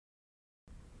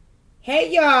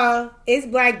Hey y'all, it's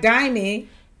Black Diamond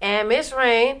and Miss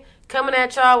Rain coming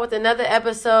at y'all with another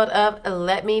episode of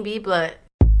Let Me Be Blunt.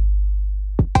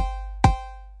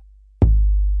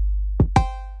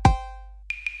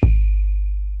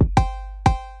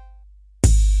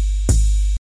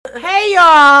 Hey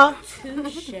y'all,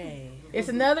 Touche. It's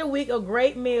another week of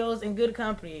great meals and good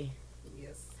company.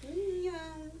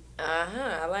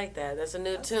 I like that. That's a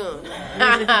new tune.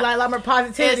 It's a lot more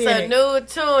positivity. It's a new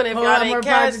tune. If y'all didn't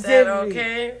catch that,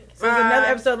 okay? So it's another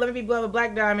episode of Let Me Be Blunt with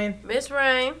Black Diamond. Miss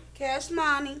Rain. Cash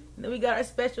Money. Then we got our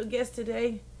special guest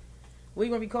today. What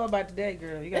you want to be called about today,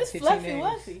 girl? You got It's 15 Fluffy names.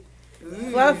 Wuffy.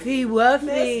 Fluffy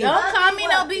Wuffy. Don't call me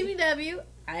no BBW.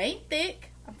 I ain't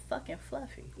thick. I'm fucking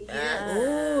fluffy.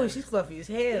 Ooh, she's fluffy as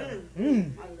hell.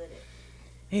 Mm. I love it.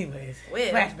 Anyways,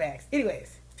 Well. flashbacks.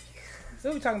 Anyways, so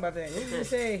what we talking about today? What did we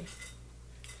say?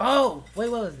 Oh, wait,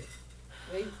 what was it?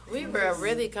 We were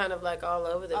really kind of like all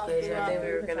over the place. I think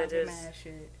we were going to just... Mad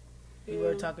shit. We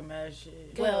were talking mad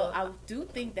shit. Well, I do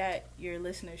think that your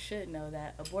listeners should know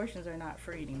that abortions are not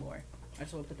free anymore. I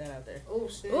just want to put that out there. Oh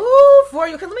shit. Ooh, for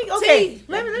you. Cause let me Y'all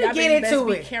get into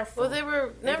be it. careful. Well, they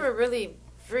were never really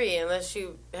free unless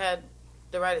you had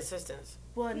the right assistance.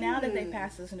 Well, now that they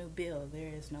passed this new bill, there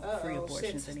is no free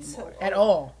abortions shit. anymore. At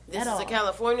all. This At is all. a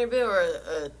California bill or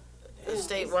a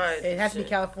statewide? It has to be shit?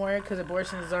 California because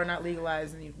abortions are not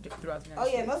legalized throughout the United Oh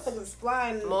yeah, States. motherfuckers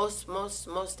flying. Most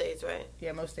states, right?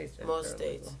 Yeah, most states. Most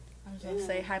states. I was going to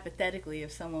say, hypothetically,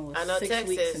 if someone was I know 6 Texas.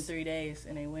 weeks and 3 days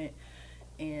and they went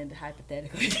and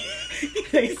hypothetically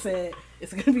they said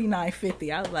it's going to be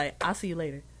 $9.50, I was like, I'll see you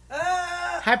later.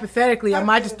 Hypothetically, I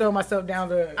might just throw myself down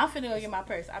the I'm finna go get my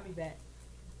purse. I'll be back.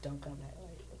 Don't come back.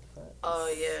 Like, what the fuck? Oh,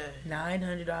 yeah.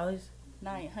 $900.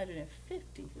 $950.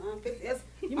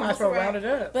 You might as well round it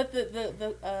up. But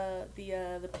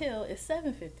the pill is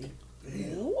 $7.50.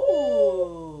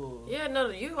 Ooh. Yeah, no,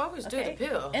 you always do the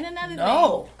pill. And another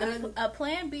No. thing, a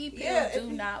Plan B pill Yeah,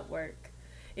 do not work.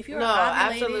 If you're No, ovulated,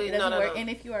 absolutely, it doesn't no, work. no. And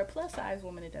if you are a plus size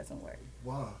woman, it doesn't work.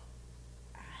 Wow.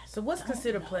 So what's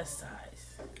considered plus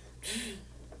size?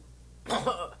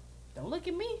 Don't look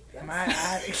at me.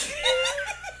 I,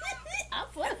 I'm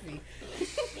fluffy.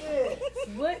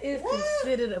 what is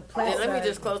considered a plus Yeah, size? let me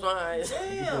just close my eyes.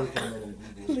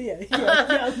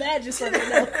 Yeah, imagine something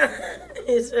else.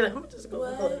 I'm just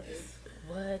going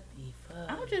What the fuck?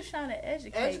 I'm just trying to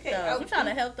educate Educate, though. I'm okay. trying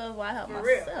to help those while I help For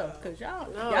real. myself. Because y'all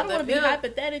No, don't the want to be pill-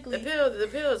 hypothetically The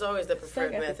pill is always the stuck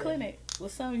preferred at the method. clinic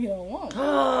with something you don't want.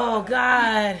 Oh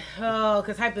God! Oh,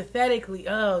 because hypothetically,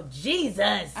 oh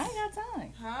Jesus! I ain't got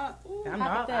time. Huh? Ooh, I'm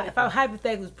not. If I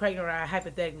hypothetically was pregnant, I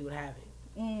hypothetically would have it.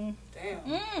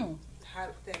 damn.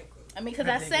 Hypothetical. I mean, because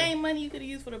that same money you could have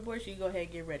used for the abortion, you go ahead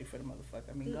and get ready for the motherfucker.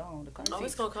 I mean, go on the car Oh,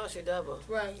 it's seat. gonna cost you double.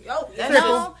 Right. Oh, That's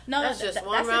No, that's just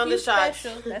one that's round if you of shots.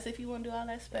 special. That's if you want to do all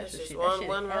that special That's just shit. one- That shit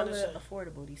one round of hella shots.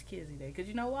 affordable, these kids these days. Because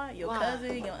you know why? Your Why?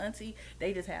 cousin, your auntie,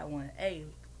 they just had one. Hey,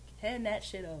 hand that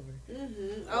shit over.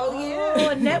 Oh Oh,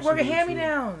 yeah. a network of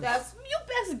hand-me-downs. That's You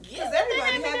best get because the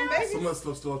everybody having hand-me-downs. babies. Some of that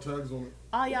stuff still have tags on it.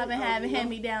 All y'all been having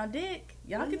hand-me-down dick.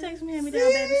 Y'all can take some hand-me-down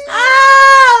baby stuff.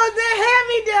 Oh, the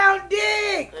hand-me-down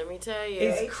dick. Let me tell you,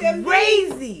 It's HMD.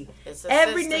 crazy. it's a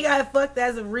Every sister- nigga I fucked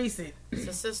as of recent, It's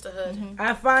a sisterhood.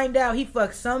 I find out he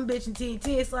fucked some bitch in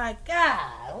TNT. It's like,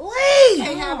 golly.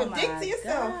 Can't have a dick my to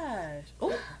yourself. gosh.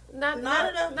 Ooh, Not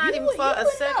enough. even You for a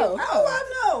would second. know. Oh, I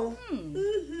know. Hmm.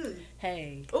 Mm-hmm.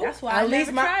 Hey, Ooh, that's why I at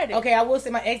least never tried it. Okay, I will say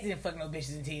my ex didn't fuck no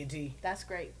bitches in TNT. That's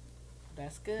great.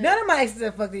 That's good. None of my exes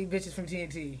have fucked these bitches from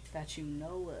TNT. That you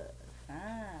know of.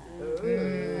 Ah.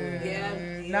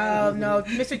 Yeah. No,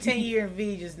 Mr. 10 Year and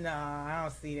V just, I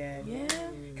don't see that. Yeah.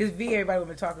 Because V, everybody would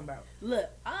been talking about. Look,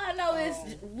 all I know is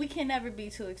we can never be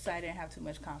too excited and have too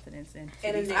much confidence in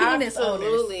And these it's penis owners.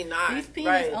 Absolutely not. These penis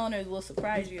Right. owners will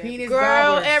surprise you. Penis Girl,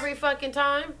 gobbers. every fucking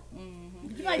time.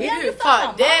 Mm-hmm. You're like, You yeah, you just fucked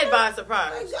caught my dead mama? by Like,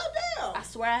 surprise. goddamn. I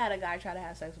swear I had a guy try to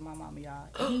have sex with my mama, y'all.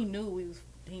 And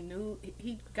he knew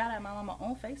he got at my mama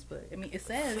on Facebook. I mean, it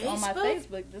says on my Facebook?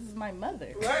 Facebook, this is my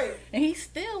mother. Right. And he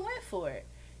still went for it.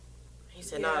 He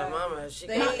said, Yeah. "No, mama, she."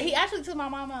 They- got He actually took my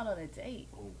mom out on a date.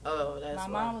 Oh, that's My why.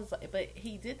 mom was like, but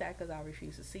he did that because I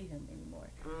refused to see him anymore.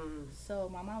 Mm. So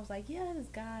my mom was like, yeah, this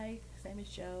guy, his name is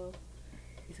Joe.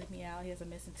 He took me out. He has a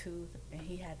missing tooth, and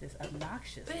he had this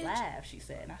obnoxious Bitch. laugh. She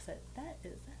said, and I said, that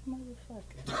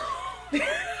motherfucker.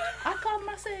 I called him.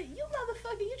 I said, you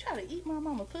motherfucker, you try to eat my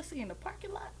mama pussy in the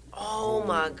parking lot? Oh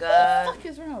my What the God. fuck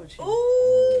is wrong with you?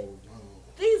 Ooh.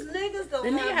 These niggas don't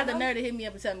The nigga had the no- nerve to hit me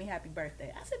up and tell me happy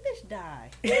birthday. I said, bitch, die.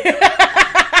 You gonna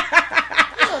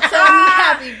tell me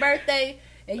happy birthday,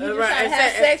 and you just Right, try to and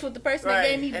have say- sex with the person that Right.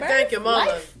 gave me And birth? thank your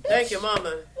mama. Life, Thank bitch. your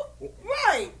mama. Right.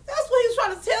 Right. That's what he was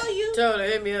trying to tell you. Told her,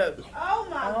 hit me up. Oh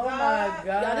my Oh god. my god.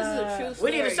 Y'all, this is a true We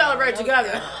story. need to celebrate y'all.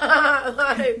 together.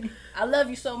 Like, I love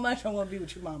you so much. I want to be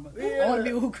with your mama. I want to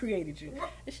be with who created you.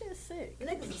 This shit is sick.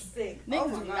 Niggas is sick. Niggas oh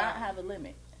my do god. not have a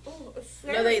limit. Ooh, it's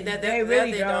no, they They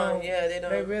really don't. Yeah, they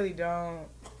don't. They really don't.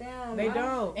 Damn, They wow.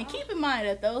 don't. And keep in mind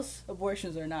that those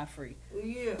abortions are not free.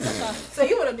 Yeah. So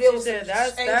you want to deal She with said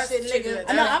some that's ain't shit chicken. nigga?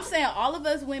 I know. I'm saying all of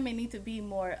us women need to be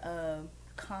more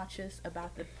conscious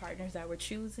about the partners that we're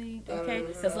choosing. Okay,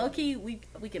 because low key we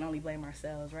can only blame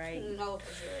ourselves, right? No,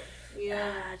 for sure.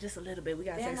 Yeah. Just a little bit. We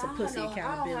gotta Damn, take some I don't pussy have no-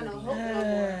 I don't have accountability. no hope no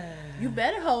more. You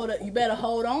better hold up. You better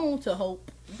hold on to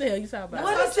hope. What the hell you talking about?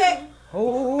 What is that?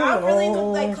 Hold I really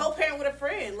on. like co-parent with a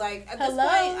friend. Like at this Hello?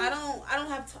 point, I don't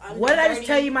have time. What did I just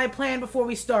tell you my plan before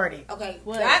we started? Okay,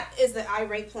 What? that is the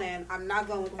irate plan. I'm not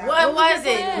going with that. What was was the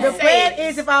plan? it? The Say plan it.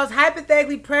 is if I was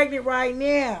hypothetically pregnant right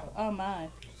now, Oh my.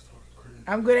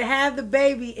 I'm gonna have the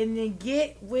baby and then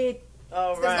get with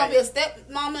All So there's gonna be right. a step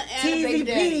mama and a baby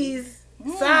daddy.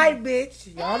 TZP's side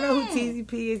bitch. Y'all know who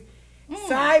TZP is.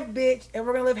 Side bitch, and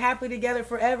we're gonna live happily together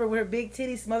forever with her big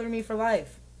titties smothering me for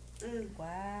life.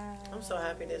 Wow. I'm so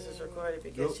happy this is recorded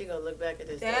because she gonna look back at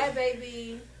this. That day.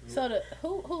 baby. So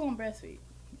who gonna breastfeed?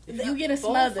 If you getting Both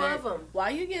smothered, of 'em. why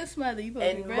you getting smothered? You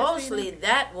supposed to And be mostly breastfeeding?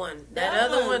 that one. That That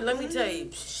other one. one, let me tell you,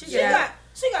 She got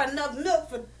got enough milk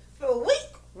for a week.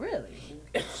 Really.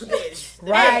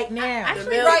 Right now.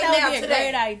 Actually, milk- right that now, would be a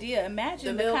today. great idea. Imagine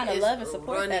The the milk kind of is love and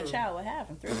support that running. child would have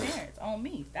from 3 parents on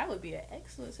me. That would be an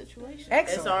excellent situation.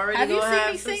 Excellent. It's already Have you gonna seen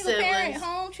have these some single parent siblings.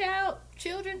 home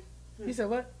children? You said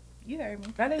what? You heard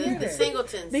me. I didn't hear The that.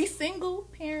 singletons. These single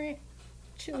parent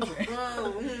children.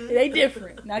 Mhm. They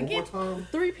different. Now One get more time.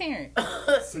 3 parent.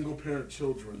 Single parent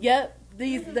children. Yep.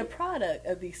 The product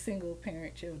of these single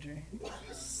parent children.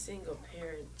 Single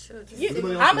parent children.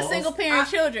 Anybody else I'm a lost? single parent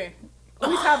children. What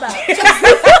we talking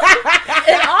about?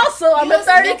 And also, I'm a Because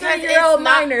 33-year-old it's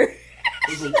not- minor.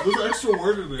 There's an extra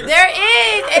word in there. There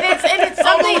is, and it's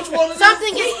something. which one it is.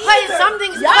 Something is placed.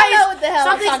 Something's Y'all know placed. what the hell I'm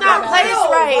Something's talking not about. placed Yo,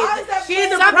 why right. is that She's a place-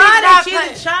 Something's product. not She's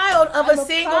playing. a child of I'm a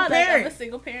single product of parent. a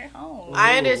single parent home.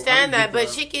 I Oh, understand I that, get but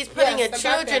that. she keeps putting Yes, a I got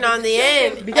children that. on the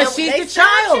Children. end. Because And she's They the still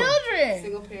child. children.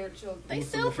 Single parent children. They I'm a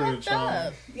still single parent fucked up.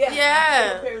 child. Yeah.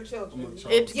 Single parent children. I'm a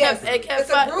child. It Yes, kept. It kept. it's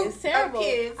a fuck- group. It's terrible.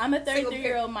 Kids, I'm a single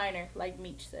 33-year-old minor, like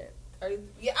Meech said.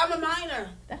 Yeah, I'm a minor.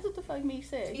 That's what the fuck Meech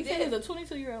said. He He said did. he was a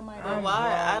 22-year-old minor. But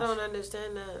why? I don't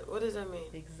understand that. What does that mean?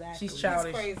 Exactly. She's It's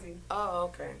childish. crazy. Oh,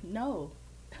 okay. No,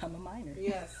 I'm a minor.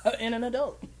 Yes. And an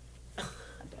adult. I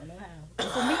don't know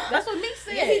how. That's what Meech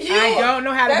said. Yeah, he did. I don't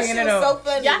know how to That be an shit was adult.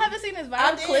 so funny. Y'all haven't seen his I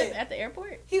viral did. clip at the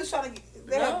airport? He was trying to get.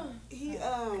 No. He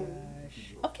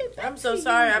Okay, I'm back so to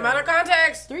sorry. you. I'm out of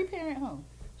context. 3-parent home.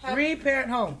 3-parent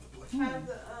home. had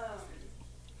the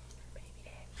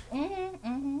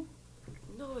Mm-hmm.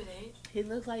 No, it ain't. He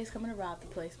looks like he's coming to rob the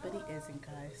place, but he isn't,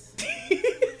 guys.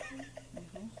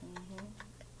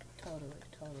 Totally.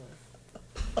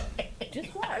 Just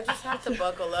I watch. just have to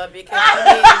buckle up because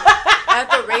I mean,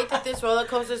 at the rate that this roller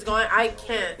coaster is going, I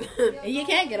can't. And you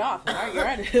can't get off. You're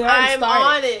already I'm started.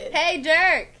 on it. Hey,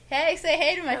 Dirk. Hey, say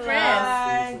hey to my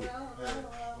friends. Bye.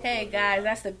 Hey, guys,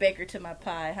 that's the baker to my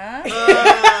pie, huh?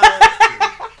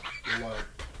 You're like,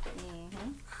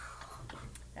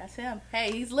 That's him.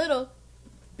 Hey, he's little.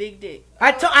 Big dick.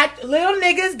 Little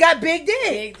niggas got big dick.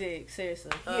 Big dick,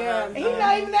 seriously. yeah. He's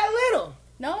not even that little.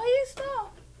 No, he's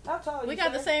small. How tall We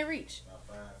got the same reach.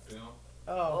 Oh.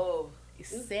 Oh,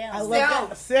 Sam. I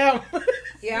love Sam. that. Sam.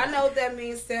 Yeah, I know what that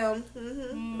means, Sam.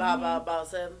 Mm-hmm. about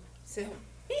 7. Sam.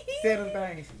 Sam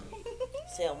things.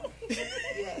 Sam.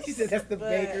 Yes. She said that's the But,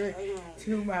 baker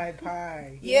to my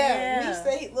pie. Yeah, Yeah.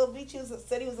 he said Lil Beach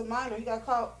said he was a minor. He got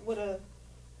caught with a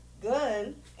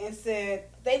gun and said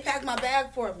they packed my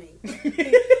bag for me.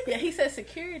 Yeah, he said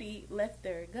security left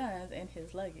their guns in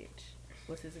his luggage.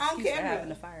 Was his On excuse for camera.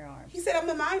 having a firearm. He said I'm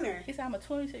a minor. He said, I'm a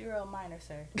 22-year-old minor,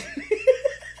 sir.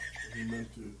 he meant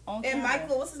it. On And camera.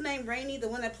 Michael, what's his name? Rainey, the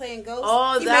one that playing Ghost.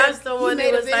 Oh, He that's made the he one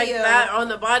made that a was like video. that on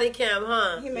the body cam,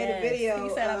 huh? He made Yes. a video. He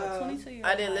said, I'm a 22-year-old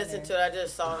I didn't listen to it. I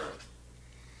just saw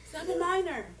it. I'm a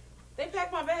minor. They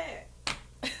packed my bag.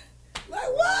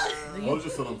 Like what? I was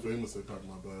just said I'm famous. They packed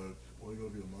my bag. Why you gotta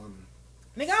be a minor?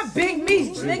 Nigga, I'm big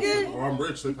meat, Or nigga. I'm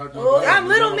rich. They packed my Oh, bag. I'm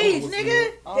little They meat, don't know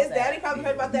nigga. All His that. daddy probably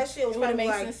heard about that shit. Was It would have probably made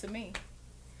like, sense to me.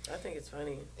 I think it's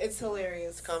funny. it's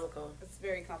hilarious. It's comical. It's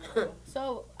very comical.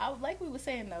 So, like we were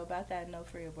saying, though, about that no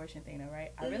free abortion thing, though,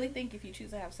 right? I really think if you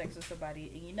choose to have sex with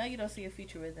somebody and you know you don't see a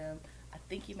future with them, I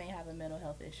think you may have a mental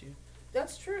health issue.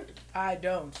 That's true. I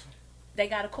don't. They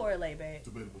got to correlate, babe.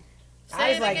 Debatable. I Say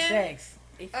just it like again. sex.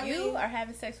 If I you mean- are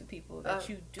having sex with people that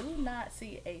you do not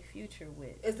see a future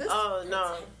with, Is this Oh, no.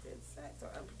 protected sex or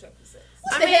unprotected sex?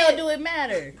 what I the mean- hell do it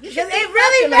matter? Because it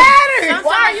really matters.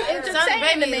 Why are you Sometimes-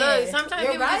 entertaining the baby, man? look, sometimes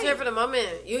You're people just right. here for the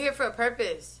moment. You here for a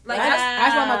purpose. Like,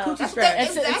 That's why my coochie That's strapped. what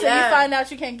Until Exactly. you Yeah. find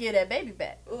out you can't get that baby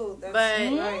back. ooh, that's But-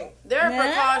 right. There are Yeah.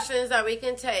 precautions that we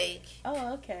can take.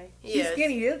 Oh, okay. She's Yes.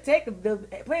 skinny. It'll take the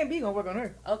plan B gonna work on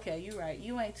her. Okay, you're right.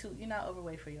 You're not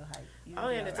overweight for your height. You I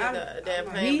only be had to all take right. the damn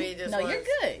I'm plan Me? B just No, once. you're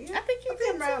good. Yeah. I think you're I'm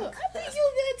good too. around. I think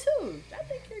you're good too. I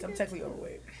think you're I'm good technically too.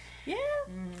 overweight. Yeah,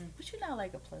 Mm. but you're not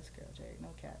like a plus girl, Jay. No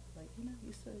cap. Like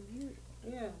you still you.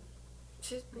 Yeah.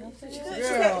 She's, You know what I'm She saying?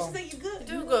 said, Girl. she said you good.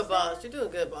 you're doing good, boss. You're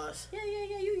doing good, boss. Yeah.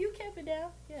 You kept it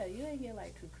down. Yeah, you ain't get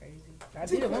like too crazy. I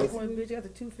did at one point, bitch. I got to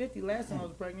 250 last time I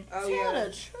was pregnant. Oh, Tell yeah.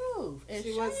 the truth. And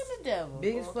She show was you the devil.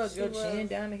 Big as fuck. she Your was. chin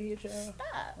down to here, child.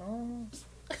 Stop. Oh.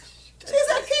 She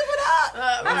said keep it up.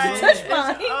 Right. touch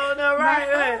mine. Oh, no, right,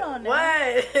 Hold right. on now.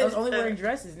 What? I was only wearing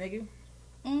dresses, nigga.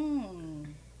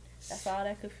 That's all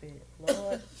that could fit.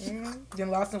 Lord. Then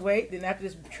lost some weight. Then after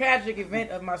this tragic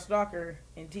event of my stalker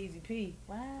in TZP,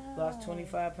 Wow. lost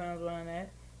 25 pounds behind that.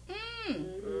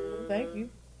 Mm. Thank you.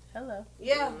 Hello.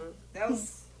 Yeah. That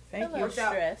was Thank Hello, you. Worked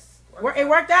out. stress. It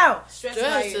worked out. stress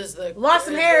Dress diet. is the Lost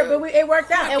some hair, but it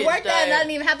worked out. It worked out and I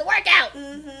didn't even have to work out.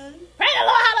 Mm-hmm. Praise the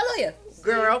Lord. Hallelujah.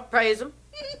 girl. Praise him.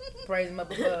 Praise him up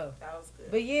above. That was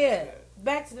good. But yeah,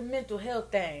 back to the mental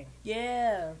health thing.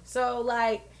 Yeah. So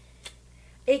like,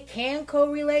 it can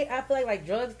correlate. I feel like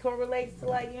drugs correlates to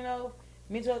like, you know,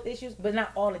 mental health issues, but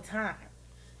not all the time.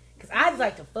 Cause I just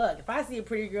like to fuck. If I see a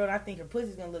pretty girl and I think her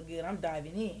pussy's gonna look good, I'm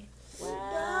diving in.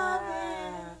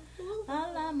 Wow.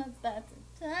 All I'm about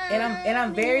to And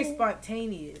I'm very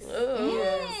spontaneous.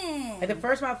 Mm. Like the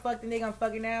first time I fucked the nigga I'm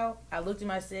fucking now, I looked at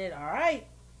him and I said, all right.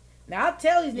 Now I'll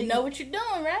tell these niggas You know what you're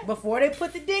doing, right? before they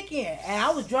put the dick in. And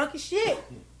I was drunk as shit.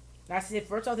 And I said,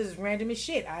 first off, this is random as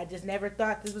shit. I just never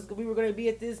thought we were gonna be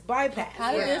at this bypass.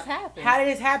 How did Yeah. this happen? How did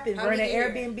this happen? How We're in an did you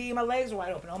hear? Airbnb, my legs were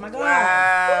wide open. Oh my god.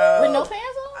 Wow. With no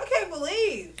pants on? I can't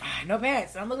believe. No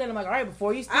pants. I'm looking at him like, all right,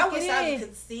 before you stick I it wish I in.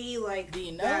 could see like. Do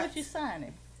you know that, what you're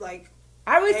signing? like?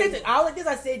 I really said Hey. all like this.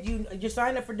 I said you're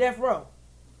signing up for death row.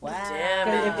 Wow.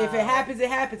 Damn 'Cause if it happens, it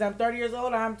happens. I'm 30 years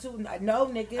old. I'm too. No,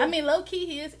 nigga. I mean, low key,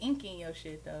 he is inking your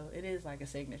shit though. It is like a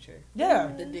signature. yeah,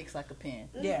 The dick's like a pen.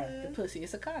 yeah. The pussy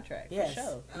is a contract Yes. for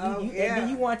sure. Oh, And yeah. then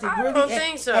you want to I really. don't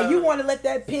think so. And you want to let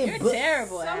that pin. You're bust.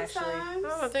 terrible, Sometimes. actually. I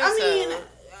don't think I mean,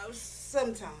 so.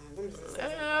 sometimes. I'm just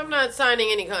saying. I'm not signing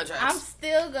any contracts. I'm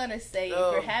still gonna say, if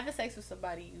Oh. you're having sex with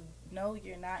somebody you know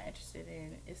you're not interested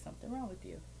in, is something wrong with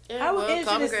you. Yeah, I was well,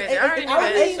 call me interested. crazy. I already knew I was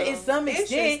that, interested in so. some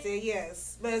extent Interested,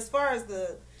 yes, but as far as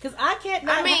the because I can't.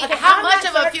 I mean, okay, how I'm much not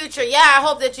of a certain- future? Yeah, I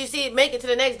hope that you see it, make it to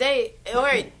the next day. All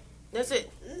right, that's it.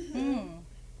 Mm.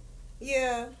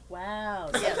 yeah. Wow.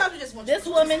 Yeah. Sometimes you just want This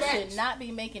your woman scratch. should not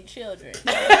be making children.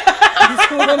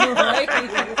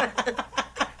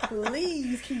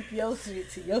 Please keep your shit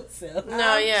to yourself. No,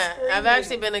 I'm yeah, I've screaming.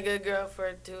 actually been a good girl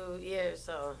for 2 years,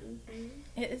 so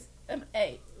It's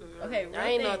hey, okay, real I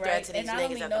ain't thing, no threat right? to these And not niggas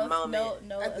only at the moment.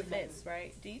 no At the offense,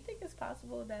 right? Do you think it's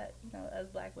possible that, you know, as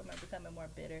black women are becoming more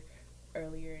bitter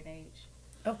earlier in age?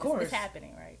 Of course. It's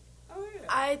happening, right? Oh yeah.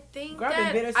 I think Girl, I've been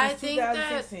that bitter I since think that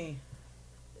 2016.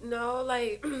 no,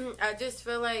 like I just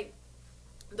feel like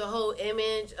the whole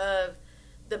image of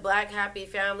the black happy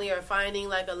family or finding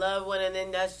like a loved one and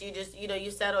then that's you just, you know, you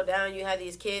settle down, you have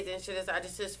these kids and shit. I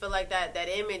just feel like that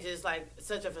image is like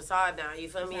such a facade now. You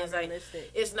feel me? not It's like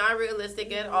realistic. it's not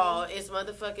realistic at all. It's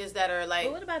motherfuckers that are like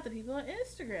But what about the people on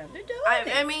Instagram? They're doing I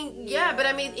it. mean, yeah, but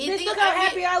I mean, you Bitch, think, look how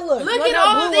happy I look. Look at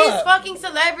how all of blew these up. fucking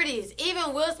celebrities.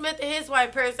 Even Will Smith and his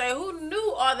wife, per se, who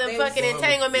knew all them They fucking was-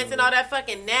 entanglements and all that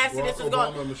fucking nastiness was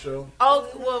Barack going. Obama, Michelle. Oh,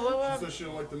 She well, said she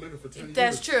don't like the nigga for 10 years.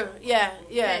 that's true. Yeah,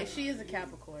 yeah. Hey, she is a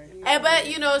Capricorn. But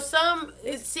you know, but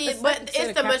it's it's like the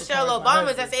Capricorn, Michelle my Obamas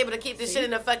husband. that's able to keep this shit in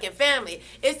the fucking family.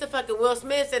 It's the fucking Will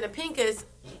Smiths and the Pinkas.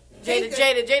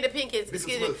 Jada Pinkett,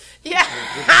 excuse me. Smiths. Yeah,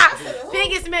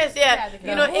 Pinkett Smiths. Yeah,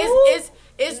 you know,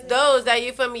 it's those that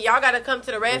you feel me. Y'all got to come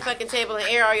to the red fucking table and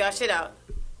air all y'all shit out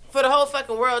for the whole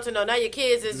fucking world to know. Now your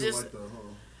kids is You just. like that,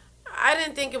 huh? I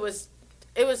didn't think it was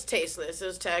tasteless. It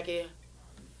was tacky.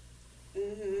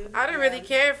 Mm-hmm. I didn't really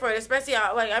care for it, especially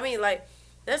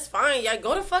that's fine. Yeah,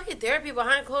 go to fucking therapy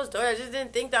behind closed doors. I just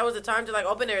didn't think that was the time to like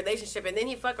open a relationship. And then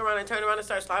he fuck around and turn around and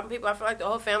start slapping people. I feel like the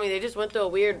whole family they just went through a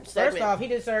weird segment. First off, he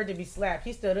deserved to be slapped.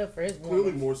 He stood up for his Clearly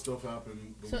woman. more stuff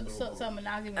happened. than we know about. So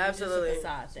monogamy Absolutely. is just a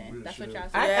facade thing. Weird That's what shit. y'all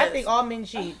I, say. Yes. I think all men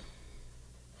cheat.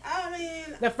 I mean,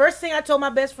 The first thing I told my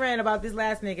best friend about this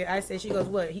last nigga, I said, she goes,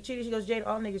 what? He cheated? She goes, Jada,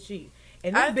 all niggas cheat.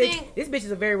 And this I bitch, think- this bitch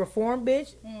is a very reformed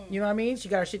bitch. You know what I mean? She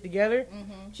got her shit together.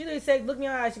 Mm-hmm. She literally said, "Look me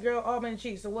in your eyes, girl, all men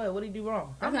cheeks. So what? What did you do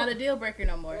wrong?" That's not a deal breaker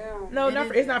no more. Yeah. No, It not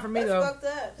is- for, it's not for me That's though. fucked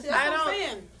up. See, that's I what I'm don't-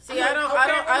 saying. See, I'm I like, don't, okay, I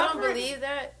don't, I I'm don't not believe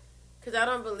that, because I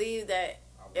don't believe that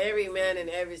every man in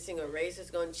every single race is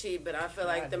going to cheat. But I feel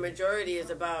like the majority is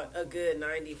about a good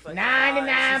 90.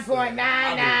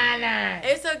 99.999.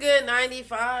 It's a good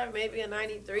 95, maybe a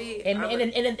 93. And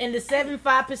the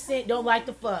 7.5% don't like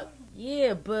to fuck.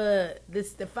 Yeah, but the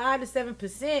 5 to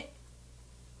 7%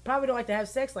 probably don't like to have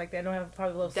sex like that. Don't have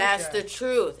probably low sex that's drive. the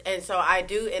truth, and so I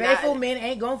do. And Faithful men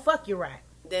ain't gonna fuck you right.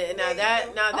 now that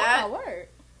Oh my word.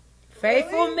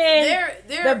 Faithful men.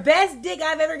 they're The best dick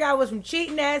I've ever got was from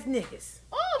cheating ass niggas.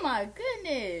 Oh my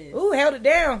goodness. Ooh, held it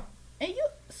down. And you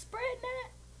spreading that?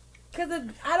 Cause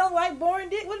I don't like boring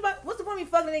dick. What's the point of me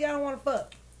fucking a nigga I don't want to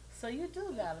fuck? So you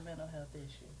do got a mental health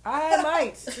issue. I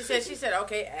might. She said,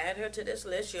 okay, add her to this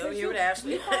list. She'll Cause hear you- with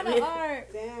Ashley. You kind of are.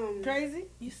 Damn. Crazy.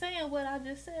 You saying what I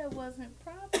just said wasn't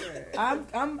proper.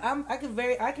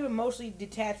 I can emotionally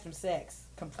detach from sex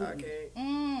completely. Okay.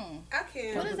 I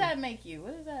can't. What does that make you?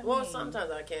 What does that Well, mean?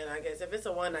 sometimes I can, I guess. If it's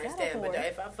a one night Got a stand, but whore.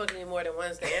 if I fuck any more than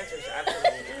once, the answer is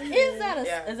absolutely. Is that a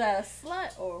Yeah. is that a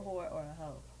slut or a whore or a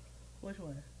hoe? Which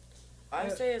one? I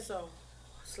say it's a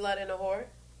slut and a whore.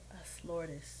 A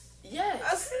slortus.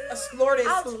 Yes. A slortus.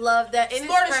 I love that. And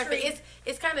Slortus it's perfect. Street.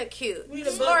 It's kind of cute. We need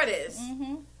a book. Slortus.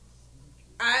 Mm-hmm.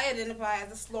 I identify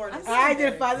as a slortus. I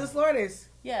identify as a slortus.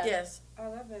 Yeah. Yes. I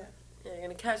love it. Yeah, you're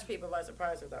going to catch people by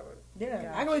surprise with that one. Yeah,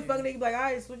 Got I can always you. fuck a nigga be like,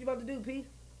 alright, so what you about to do, P?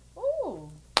 Ooh.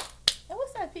 And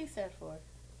what's that P stand for?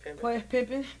 Pimpin'.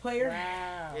 Pimping, player.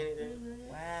 Wow. Anything.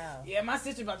 Wow. Yeah, my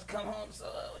sister about to come home, so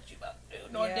what you about to do?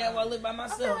 Knowing Yeah. damn well I live by I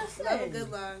myself. gotta Love a say,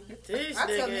 good line. These I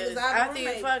tell niggas, niggas I have a after you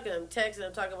roommate. fuck them, texting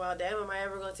them, talking about, damn, am I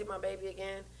ever going to see my baby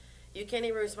again? You can't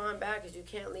even respond back because you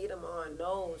can't lead them on.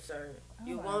 No, sir.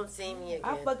 You Oh, won't see me again.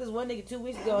 I fucked this one nigga 2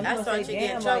 weeks ago. And he That's gonna why say, you get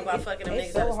damn, choked like, by fucking them it's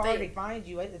niggas so out of hard state. to find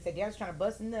you. They said, damn, I was trying to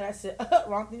bust in there. I said,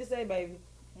 wrong thing to say, baby.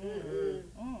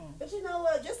 But you know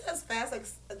what? Just as fast like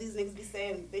these niggas be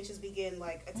saying, bitches be getting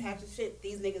like attached to shit.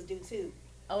 These niggas do too.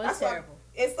 oh, it's That's why- terrible.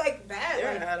 It's like bad.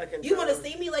 They're Like, out of control. you want to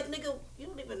see me like nigga? You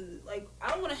don't even like. I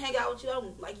don't want to hang out with you. I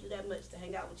don't like you that much to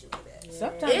hang out with you like that.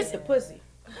 Sometimes it's the pussy.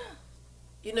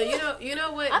 You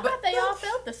know what? I But- thought they all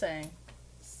felt the same.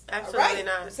 Absolutely Right.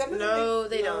 not. Some of them No,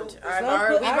 think- they no. don't.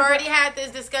 Some We've already had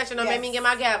this discussion. Don't make me Yes. get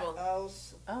my gavel. Oh,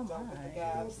 Oh, don't put the my.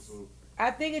 guys.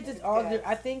 I think it's just all. Yes.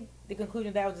 I think the conclusion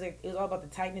of that was like it was all about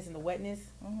the tightness and the wetness.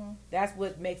 Mm-hmm. That's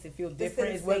what makes it feel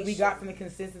different. Is what we sensation. got from the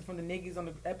consensus from the niggas on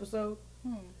the episode.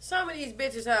 Some of these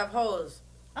bitches have hoes.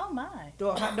 Oh, my. Throw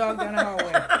a hot dog down the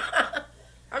hallway.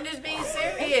 I'm just being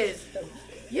serious.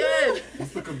 Yeah.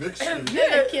 What's the conviction?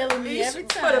 You're killing me You every should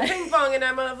Put a time. ping pong in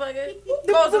that motherfucker.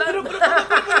 Close it up.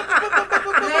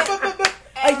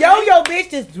 A yo-yo bitch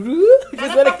just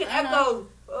just let Fucking it. echo.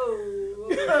 Oh.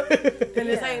 And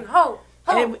this ain't hoe.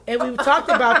 And we talked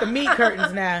about the meat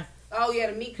curtains now, Oh yeah,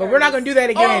 the meat curtains. but we're not gonna do that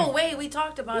again. Oh, wait, we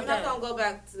talked We're about not that. gonna go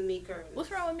back to the meat curtains. What's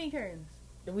wrong with meat curtains?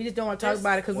 We just don't want to talk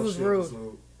about it because we was Watch the rude.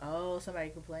 episode. Oh, somebody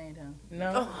complained, huh?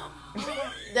 No,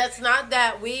 That's not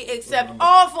that. We accept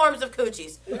all forms of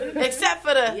coochies. Except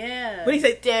for the... Yeah. what he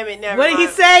say? Damn it, never What did he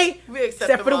mind. say? We accept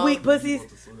Except for them the all. weak pussies. What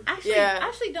to say. Actually, Yeah.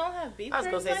 actually don't have beef I was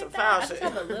gonna curtains say like some that. foul I just shit.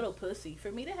 have a little pussy.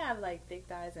 For me to have like thick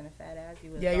thighs and a fat ass,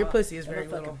 you would Yeah, your thought pussy is it very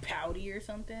looked little. Like a pouty or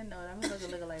something. No, that motherfucker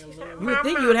look like a little. You would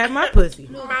think you would have my pussy.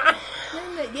 Yeah,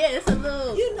 it's a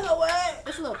little. You know what?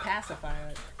 It's a little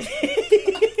pacifier.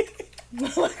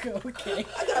 Like, okay,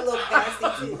 I got a little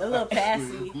passy too. a little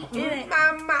passy. It ain't.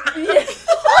 Mama. Yeah.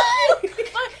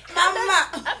 Mama.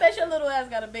 I bet your little ass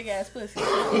got a big ass pussy.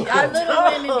 Our little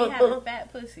women be having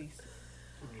fat pussies.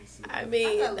 I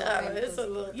mean, I got a little it's a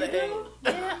little You thing. do?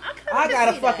 Yeah, I kinda I got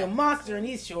a see fucking that. monster in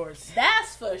these shorts.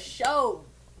 That's for sure.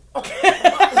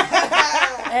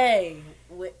 Hey,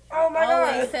 what, Oh my I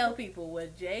always God. tell people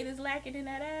what Jade is lacking in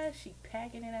that ass, she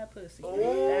packing in that pussy. Oh.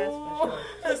 That's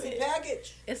for sure. Pussy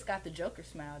package. It's got the Joker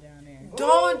smile down there.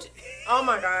 Don't. Oh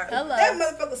my God. Hello. That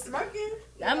motherfucker smirking.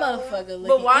 That motherfucker looking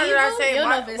But why did I evil. say- You don't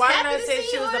why- know if it's why did happy I to say see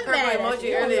she you was or the purple mad at emoji you.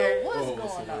 You don't know earlier? What's Oh, going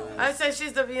so on? I said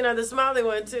she's the smiley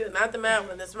one too, not the mad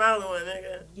one, the smiley one,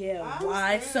 nigga. Yeah, I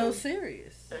why understand. so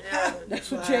serious? Yeah.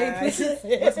 That's what Why? Jade pussy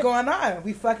said. What's going on?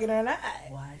 We fucking her in the eye.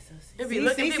 Why so You serious? be See,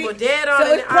 looking see, people see? dead on So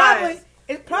in the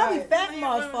it's probably Right. Fat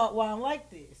Ma's fault why I'm like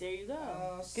this. There you go.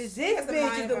 Cause She this has a bitch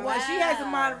mind is of the her one. own. She has a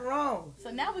mind of her own. So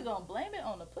now we're gonna blame it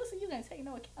on the pussy. You gonna take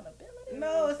no accountability?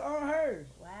 No, it's on her.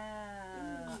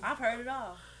 Wow, I've heard it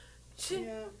all.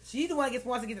 Yeah. She's the one that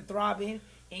wants to get the throbbing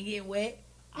and get wet.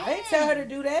 I didn't tell her to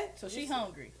do that. So she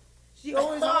hungry. She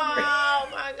always hungry. Oh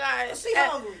my God. She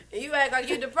hungry. And you act like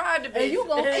you deprived the bitch. And you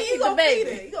gonna And feed you the gonna feed baby.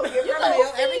 it. You gonna give her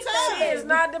meal every time. She is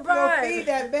not Go feed deprived.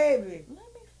 that baby. Let me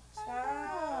find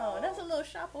out. That's a little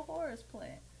shop of horrors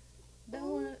plant. Don't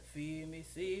want to feed me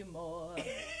Seymour.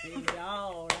 Feed me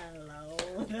all night long.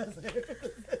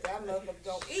 That motherfucker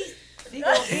don't eat. She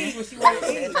gonna eat when she want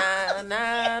to eat.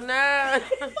 Nah.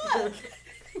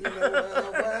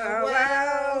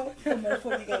 Well. That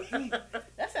motherfucker gonna eat.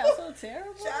 That sounds so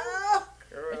terrible. Child.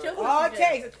 But your All it pussy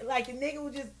good. takes, like the nigga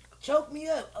would just choke me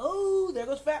up. Oh, there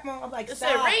goes Fat Mom. I'm like, It stop.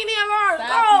 said ring the alarm.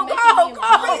 Stop, Go, you go, making me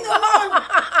go. Ring the alarm.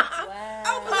 Wow.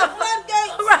 Open the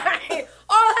floodgates. Right.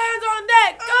 All hands on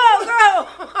deck. Go.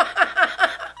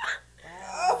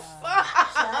 Oh, fuck.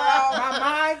 My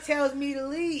mind tells me to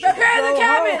leave. Prepare the Go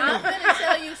cabin. home. I'm gonna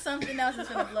tell you something else that's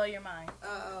gonna blow your mind.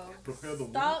 Uh-oh. Prepare the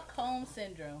woman. Stockholm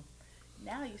syndrome.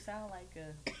 Now you sound like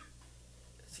a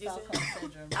Stockholm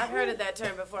syndrome. I've heard of that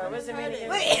term before. What's the meaning?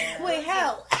 Wait,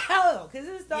 how? Because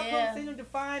this is Stockholm Yeah. syndrome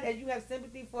defined as you have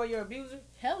sympathy for your abuser?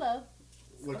 Hello.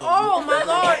 Like Oh, my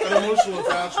Lord. An emotional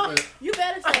attachment. You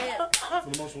better say it. An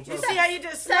emotional You attachment. see how you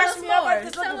just Tell snatched us me up more. like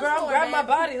this Tell little us girl? more, Grab my man.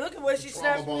 body. Look at what she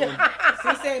snatched me up.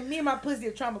 She said me and my pussy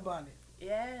are trauma bonded.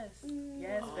 Yes.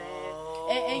 Yes,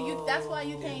 babe. And you that's why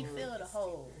you can't feel the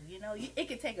hole. You know, it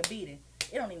can take a beating.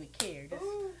 It don't even care. Just,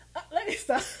 let me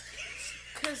stop.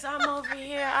 Because I'm over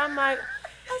here. I'm like,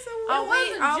 It are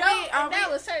wasn't a joke, and that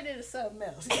we? was turned into something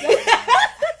else.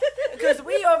 Because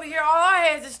we over here, all our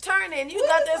heads is turning. You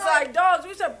got this like dogs.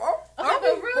 We said, bro. Okay,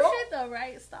 but real shit though,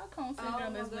 right? Stockholm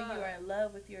syndrome my is when God. you are in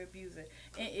love with your abuser.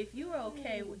 And if you are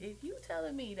okay, if you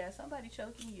telling me that somebody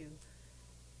choking you,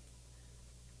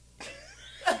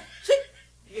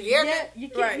 You hear me? yeah, you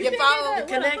can, Right. you You can follow get that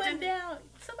the what I'm connection? putting down.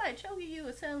 Somebody choking you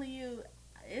is telling you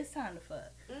it's time to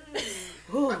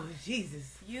fuck. Ooh,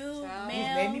 Jesus. You, Child.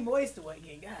 This made me ma'am. moist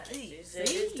again. God, She said,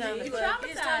 it's time to you fuck.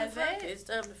 It's time to traumatized, fuck. babe. It's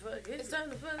time to fuck. It's time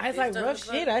to fuck. I was It's like, time rough to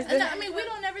fuck. shit. And I mean, we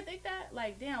don't ever think that.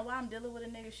 Like, damn, why I'm dealing with a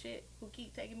nigga shit who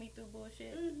keep taking me through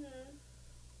bullshit.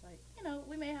 Like, you know,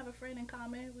 we may have a friend in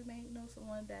common. We may know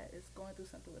someone that is going through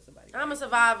something with somebody. I'm a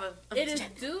survivor. It is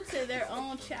due to their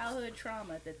own childhood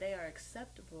trauma that they are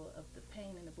acceptable of the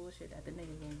pain and the bullshit that the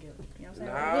nigga gonna give them. You know what I'm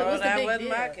saying? No, What's the that big wasn't deal?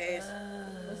 my case.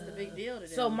 What's the big deal to them?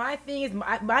 So my thing is,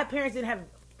 my parents didn't have.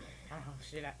 Oh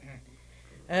shit!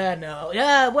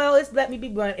 No. Well, it's let me be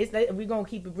blunt. We're gonna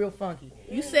keep it real funky.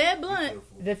 you said blunt.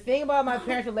 The thing about my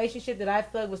parents' relationship that I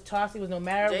felt was toxic was no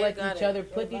matter Jay what got each it. other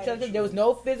put each other. There was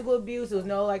no physical abuse. There was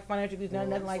no like financial abuse.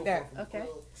 Nothing like that. Okay.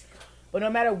 But no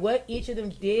matter what each of them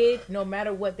did, no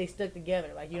matter what, they stuck together.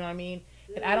 Like, you know what I mean?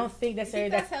 And I don't think You necessarily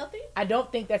think that's healthy? I don't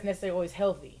think that's necessarily always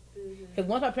healthy. Because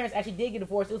once my parents actually did get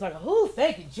divorced, it was like, oh,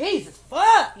 thank you, Jesus,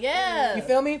 fuck. Yeah. You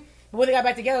feel me? But when they got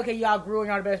back together, okay, y'all grew and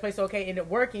y'all in a better place, so okay, ended up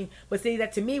working. But see,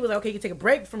 that to me was like, okay, you can take a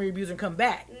break from your abuser and come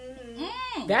back.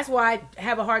 That's why I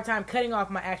have a hard time cutting off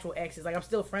my actual exes. Like, I'm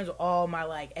still friends with all my,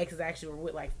 like, exes actually were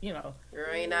with, like, you know.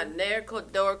 Girl, ain't not near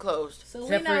door closed. So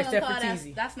we're Except not for gonna call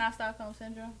Teezy. that's not Stockholm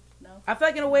syndrome. No. I feel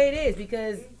like in a way it is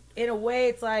because in a way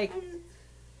it's like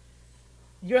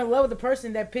you're in love with the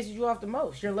person that pisses you off the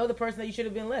most. You're in love with the person that you should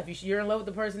have been left. You're in love with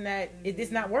the person that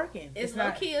it's not working. It's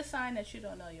not. low key a sign that you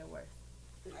don't know your worth.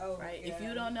 Oh, Right? yeah. If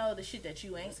you don't know the shit that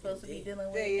you ain't supposed to be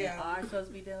dealing with Yeah. and are supposed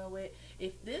to be dealing with,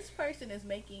 if this person is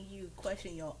making you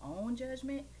question your own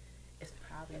judgment, it's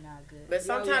probably not good. But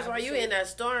sometimes yeah, while you sure. in that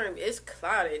storm, it's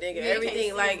cloudy, nigga. Yeah, Everything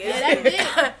can't like see. it's yeah, that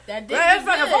dick, that dick. Right, it's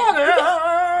be fucking good.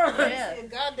 foggy. Yeah.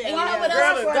 Goddamn. And you know what Girl,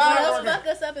 else? the What God else working. fuck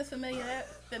us up is familiarity.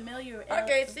 I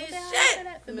can't see What the hell shit. is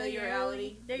that?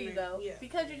 Familiarity. There you go. Yeah.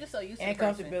 Because you're just so used to And the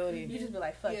person. comfortability. You just be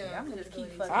like, fuck it. Yeah, I'm gonna just keep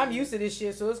comfortability. fucking. I'm you. used to this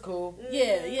shit, so it's cool.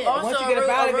 Yeah, yeah. Also, Once you get up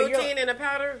out a of it, you're- routine and a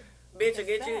powder, bitch will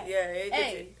get you. Fact. Yeah, it get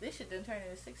Hey, this shit done turned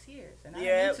into 6 years, and I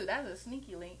Yep. need to. That's a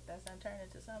sneaky link. That's done turned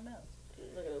into something else. you.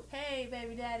 Look at him. Hey,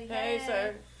 baby daddy. Hey,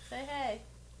 sir. Say hey.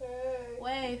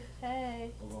 Wave.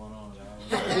 Hey. What's going on,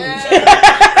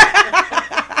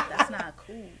 That's not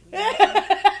cool.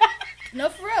 No,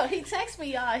 for real. He texted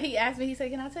me, y'all. He asked me. He said,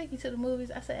 "Can I take you to the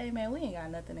movies?" I said, "Hey, man, we ain't got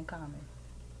nothing in common.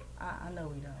 I know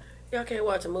we don't. Y'all can't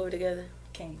watch a movie together.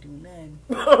 Can't do nothing."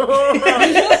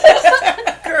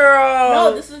 Girl.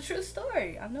 No, this is a true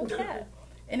story. I'm no cat.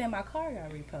 And then my car got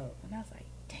repoed, and I was like,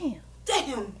 "Damn,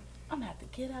 Damn. I'm gonna have to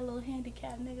get that little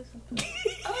handicapped nigga some food."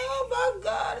 Oh my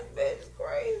God, this bitch is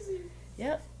crazy.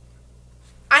 Yep.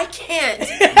 I can't.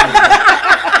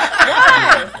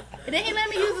 Why? And then he let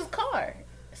me use his car.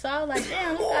 So I was like,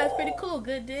 "Damn, this guy's pretty cool.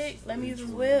 Good dick. Let me use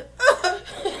his whip."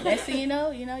 Next thing you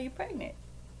know, you're pregnant.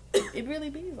 It really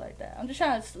be like that. I'm just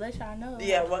trying to let y'all know.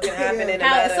 Yeah, what can happen in a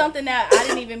How it's matter. something that I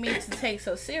didn't even mean to take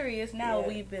so serious. Now Yeah.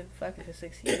 we've been fucking for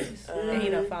 6 years, and he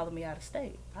done followed me out of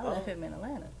state. I left him in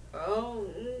Atlanta. Oh.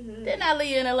 Didn't I leave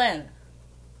you in Atlanta?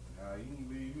 Nah, you can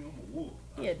leave me. I'm a wolf.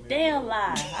 You a damn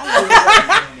lie.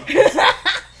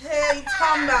 Hell, you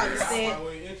talking about? You said. That's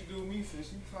why you introduced me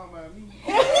since you talking about me.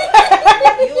 You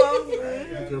on? I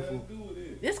ain't got Careful. nothing to do with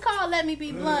it. This call let me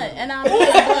be blunt, and I'm being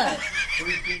blunt.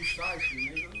 3 feet spicy,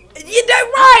 nigga. You done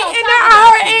right,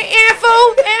 and and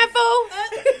fool.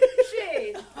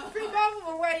 Shit, free both of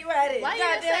them. Where you at it? Why you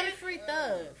Goddamn didn't say it. free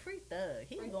thug? Free thug.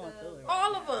 He going through it.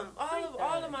 All of them,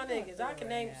 all of my niggas. I can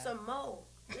name some more.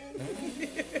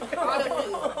 All of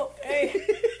them. Hey,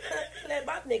 let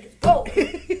my niggas go.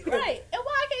 Right. And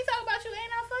why I can't talk about you?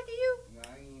 Ain't I fucking you? Nah, I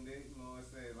ain't that. You know what I'm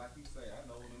saying? Like you say, I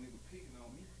know when a nigga picking on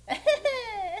me.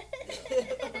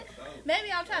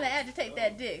 Maybe I'm trying to agitate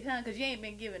that dick, huh? Because you ain't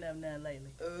been giving up none lately.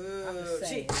 I'm just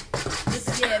saying.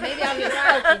 Yeah, maybe I'm just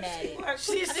poking at it. I'm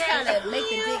She's just trying to make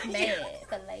the dick mad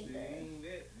for Shit, later. ain't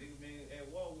that. Nigga been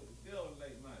at war with the devil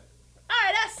late night. All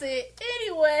right, that's it.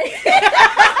 Anyway. She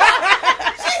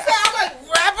said, I'm like,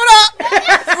 wrap it up.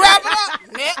 Wrap it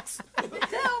up. Next.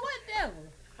 Hell, what devil?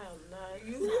 I'm not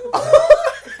you.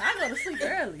 I go to sleep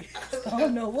early. I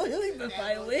don't know what he been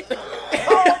fighting with.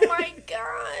 Oh my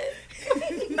god.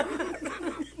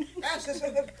 That's just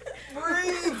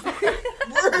breathe.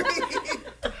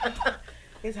 Breathe.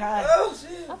 It's hot. Oh,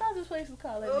 shit. I thought this place was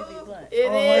called Let Me Be Blunt. It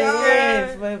Oh, is. it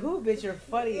is. But who bitch, you're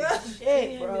funny as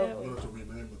shit, bro. I'm gonna have to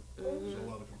rename it. Show a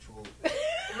lot of control.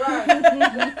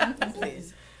 Right.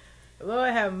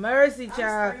 Lord have mercy,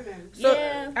 child. I'm screaming. So,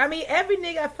 Yeah. I mean, every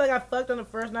nigga I feel like I fucked on the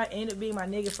first night ended up being my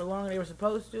nigga for longer than they were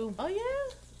supposed to. Oh,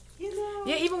 yeah? You know.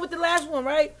 Yeah, even with the last one,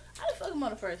 right? I didn't fuck him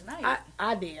on the first night.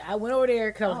 I did. I went over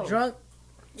there because I was Oh. drunk.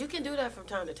 You can do that from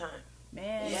time to time.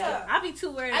 Man, Yeah. I be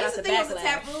too worried I about used the to think it was a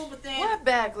backlash. taboo, but then. What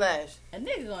backlash? A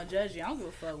nigga gonna judge you. I don't give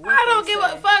a fuck what I don't they give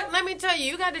say. a fuck. Let me tell you,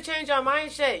 you got to change your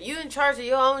mindset. You in charge of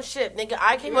your own shit, nigga.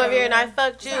 I came over here and I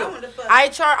fucked you. I wanted to fuck.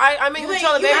 I'm in You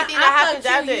control of ain't- everything I that happens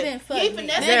fucked after you, you it. didn't fuck You ain't me.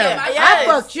 finessing Yeah. it. My Yes. I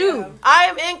fucked you. I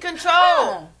am in control.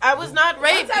 Huh. I was not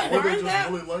raped. Once I Maybe they learned just that,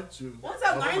 really liked you. once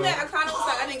I learned that, I kind of was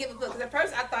like, I didn't give a fuck. Because at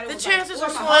first I thought it The was chances like,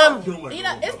 are where my slim. You're like, You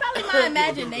know, oh, it's no. probably my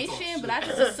imagination, but I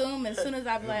just assume as soon as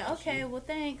I be like, Yeah, okay, shit. well,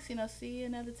 thanks, you know, see you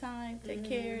another time, take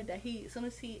care. That as soon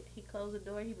as he closed the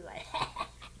door, he'd be like,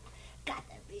 got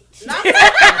that bitch. No,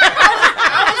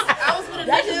 I was with a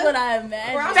That's just nigga. what I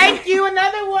imagine. Thank you.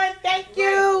 Another one. Thank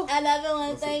you. Another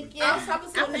one, thank you. I was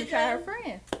talking to a I'm gonna try her nigga.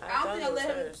 friend. I don't think I let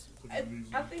him. hers.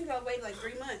 I think I waited like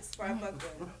 3 months before I fucked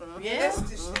with him. Yeah, That's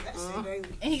the shit. That shit crazy.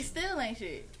 and he still ain't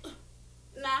shit.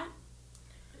 Nah.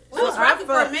 We was I rocking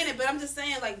for a fuck- minute, but I'm just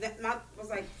saying, like, that was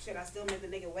like, shit, I still made the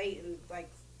nigga wait, and, like,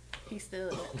 He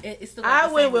still. It's still. I got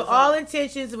the went same with result. all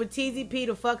intentions with TZP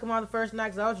to fuck him on the first night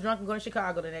because I was drunk and going to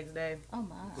Chicago the next day. Oh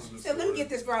my. so let me get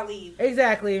this before I leave.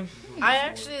 Exactly. I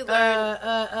actually learned.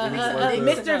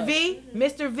 Mr. V.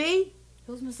 Mr. V.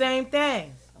 Who's my Same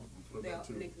thing. Flip Their that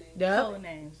too. nickname. Yup. code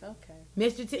names? Okay.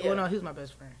 Mr. T. Well, no, he was my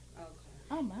best friend. Okay.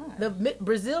 Oh my.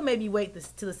 Brazil made me wait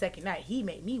till the second night. He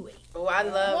made me wait. Oh, I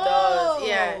love those.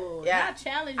 Yeah, yeah. Not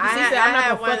challenge. I She had- said, I'm not had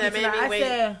gonna one fuck you that made me tonight. I wait.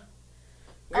 said,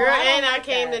 Girl, I don't and I like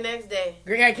came that. the next day.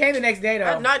 "Girl, I came the next day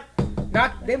though. Not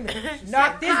Knock them,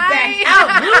 knock this Hi. back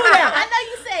out. Blew them. I know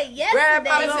you said grab my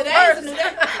yesterday, little today's a purse. new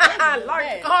day. I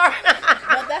locked the car.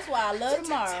 but that's why I love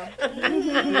tomorrow.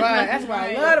 Right, that's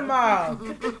why I love them all.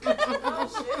 Oh,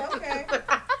 shit, okay.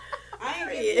 I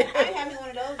ain't had me one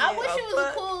of those I yet. wish it was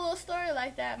but- a cool little story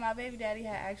like that. My baby daddy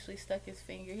had actually stuck his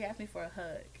finger. He asked me for a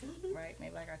hug, right?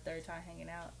 Maybe like our third time hanging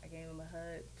out. I gave him a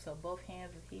hug. So both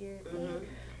hands were here.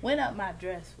 Went up my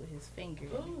dress with his finger.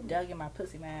 Dug in my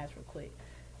pussy my ass real quick.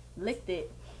 Licked it,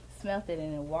 smelled it,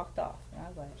 and then walked off. And I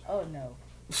was like, oh no.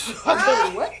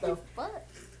 What the fuck?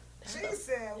 She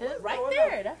said, what? Right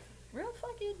there. That's real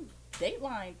fucking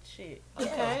Dateline shit.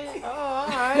 Okay. Oh, all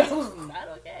right. Not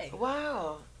okay.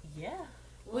 Wow. Yeah.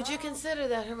 Would you consider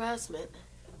that harassment?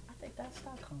 I think that's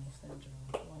Stockholm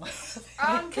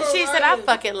syndrome. Because she said I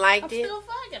fucking I'm liked it. still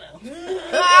fucking him.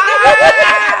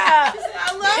 Ah!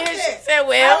 I love And she it. said, I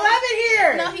well, love it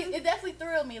here. No, it definitely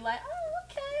thrilled me. Like, oh,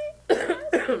 okay.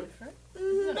 That's different.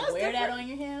 You gonna That's wear that different. on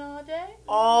your hand all day? You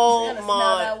oh gotta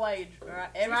smell that my. while you drive.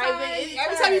 Every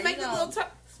Every time you make the little turn.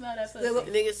 smell that pussy. Little-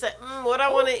 Nigga said, what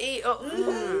I want to eat. Oh,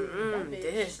 That bitch.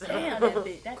 this. Damn, that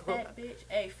bitch. That fat bitch.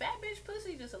 Hey, fat bitch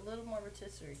pussy just a little more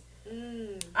rotisserie.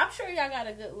 I'm sure y'all got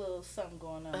a good little something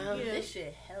going on. Uh-huh. This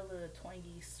shit hella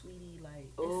twangy, sweetie, like.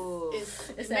 Ooh. It's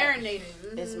It's marinated.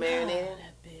 It's Oh, marinated.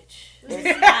 that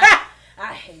bitch.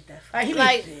 I hate that.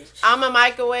 Like, I'm a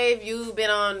microwave. You've been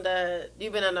on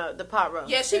the pot roast.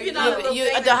 Yeah, she been on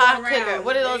the hot cooker.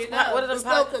 What are those? What are them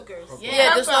slow pot cookers?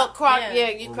 Yeah, the slow crock. Yeah. Yeah,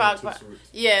 you crock pot.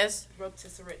 Yes.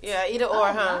 Rotisserie. Yeah, either or,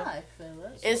 huh? My,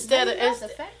 Phyllis. Instead of That's a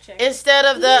fact check. instead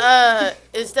of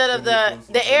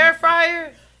the air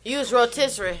fryer, use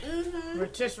rotisserie.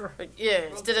 Rotisserie. Yeah,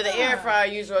 instead of the air fryer,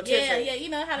 use rotisserie. Yeah, you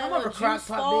know how that I'm little a crock juice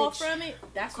pot fall bitch. from it?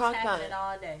 That's Crock what's pot. happening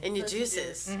all day. And your Pussy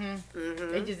juices.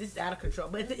 It's out of control.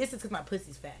 But it's just because my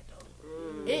pussy's fat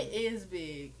though. juice. It is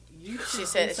big. You She should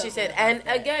said. do She something said. about And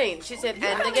that. again. She said. You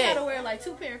And probably gotta again. wear like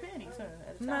 2 pair of panties, huh?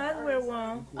 At a No, time. I wear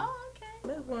one. Oh, okay.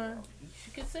 Wear one. You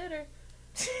should consider.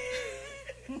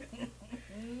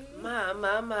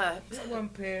 My. Just one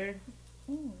pair.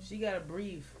 She gotta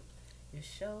breathe. Your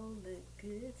show look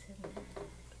good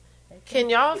tonight. Can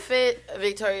y'all fit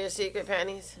Victoria's Secret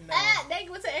panties? No. They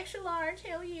went to extra large.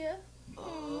 Hell yeah.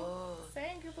 Oh.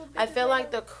 Same group of I bitches feel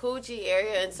like there. the coochie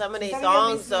area in some of these Some of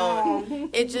them be songs, though,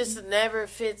 it just never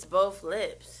fits both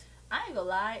lips. I ain't gonna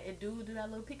lie, it do that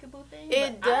little peekaboo thing.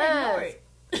 It but I ignore does. it.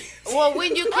 Well,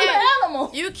 when you I'm can't, an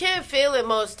animal. you can't feel it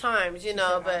most times, you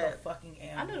know. I'm a But fucking I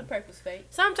animal. knew the perk was fake.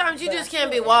 sometimes you But just I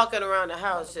can't be feel it. walking around the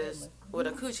house just with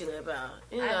a coochie lip out.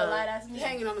 You I ain't gonna lie, know, that's me.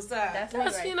 Hanging on the side. That's me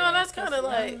That's- right you know, there. that's kinda Cause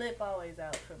like- one lip always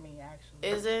out for me, actually.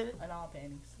 is it? And all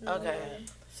panties. Okay.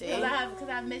 See, Because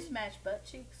I have mismatched butt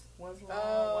cheeks. One's long,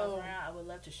 one's round. I would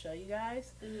love to show you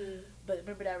guys. But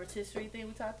remember that rotisserie thing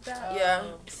we talked about? Yeah.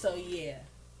 So yeah.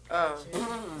 oh,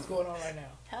 What's going on right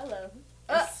now? Hello.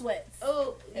 It's sweats.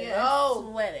 Oh, And yeah.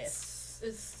 I'm sweaty.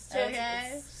 It's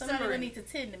Okay? it's Somebody will summery. need to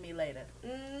tend to me later.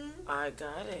 I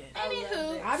got it.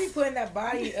 Anywho. I be putting that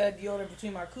body deodorant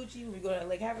between my coochie when we go to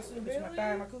Lake Havasu, between my thigh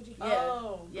and my coochie. Yeah.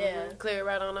 Oh. Yeah. Clear it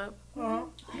right on up. Uh-huh.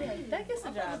 Yeah. That gets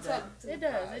the job done. It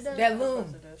does. It does. That what it's loom.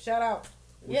 supposed to do. Shout out.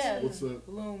 Yeah. What's that?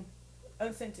 Loom.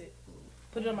 Unscented.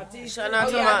 Put it on my teeth. Shout Oh, out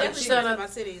to yeah, I my. definitely Shout put it in out. my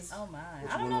titties. Oh my.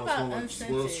 Which I don't one know else about sound like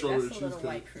unscented. strawberry That's a little cheesecake?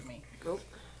 white for me. Nope.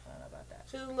 I don't know about that.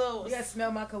 She's a little. You gotta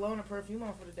smell my cologne and perfume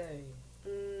on for the day.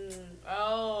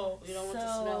 Oh, you don't want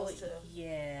the smells to.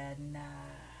 Yeah, nah.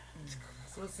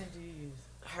 So what scent do you use?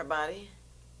 Her body.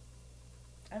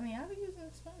 I mean, I be using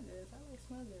smell goods. I like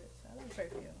smell goods. I like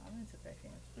perfume. I'm into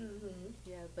perfume.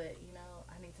 Yeah, but you know,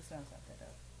 I need to smell something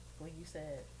though. When you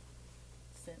said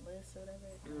scentless or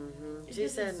whatever, She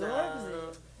just said absorbs no. it.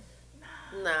 it's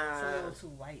a Nah. little too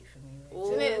white for me. Right?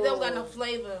 Ooh. They don't got no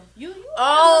flavor. You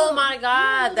Oh my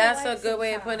God, you that's like a good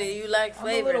way of putting it. You like I'm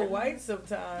a little flavor. white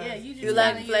sometimes. Yeah, you just You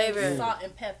like gotta flavor. use salt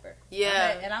and pepper. Yeah.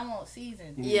 Okay, and I want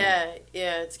seasoned. Yeah,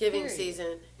 it's giving Period.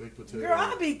 season. Baked potato. Girl,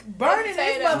 I be burning this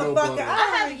Potato. motherfucker. No butter.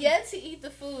 I have yet to eat the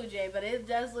food, Jay, but it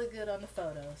does look good on the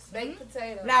photos. Baked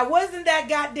potato. Now, wasn't that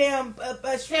goddamn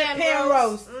shrimp pan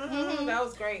roast? That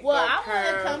was great. Well, I want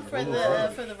Perm. to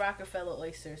come for the Rockefeller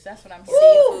oysters. That's what I'm Ooh,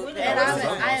 seeing. we And know I what's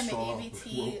am up. an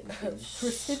EBT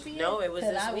recipient. No, it was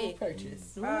that this I will week.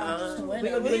 purchase. We When gonna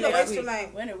are do we need it an next oyster week.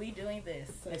 night. when are we doing this?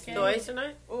 Okay? The oyster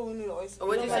night? Oh, we need an oyster.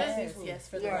 What'd you say? Yes, yes,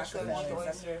 for the Yeah, I should want the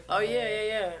Rockefellers. oyster. Oh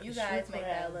yeah. You guys make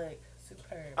that look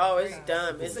superb. Oh, it's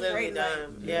dumb. It's It's a literally great night.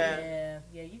 dumb. Yeah.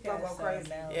 Yeah, you Don't guys go saw crazy.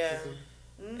 now. Yeah.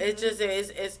 It's just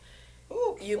it's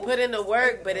Ooh, you put in the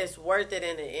work, but it's worth it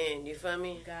in the end. You feel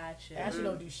me? Gotcha. Actually,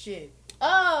 don't do shit.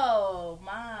 Oh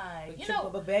my! But You know,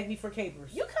 but beg me for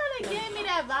capers. you kind of gave me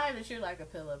that vibe that you're like a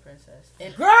pillow princess.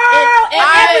 In Girl, in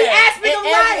every every aspect of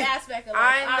every life. aspect of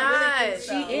life. I'm I really not. think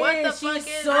so. She What the is. fuck She's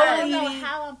is so I that? don't know needy.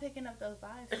 how I'm picking up those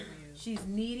vibes from you. She's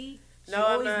needy. She No,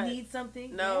 I'm always not. needs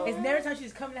something. No. It's never time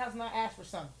she's come to the house and not ask for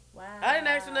something. Wow. I didn't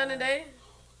ask for nothing today.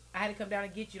 I had to come down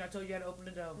and get you, and I told you I had to open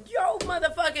the door. Your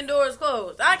motherfucking door is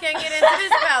closed. I can't get into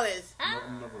this palace.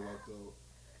 I'm never locked out.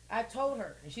 I told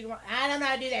her, and she didn't want. I don't know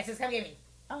how to do that. Just come get me.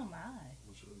 Oh my!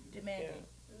 What should I do? Demanding.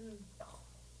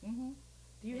 Mm-hmm.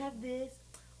 Do you have this?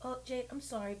 Oh, Jade, I'm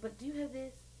sorry, but do you have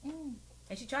this? Mm.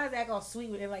 And she tries to act all sweet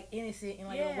with it, like innocent, in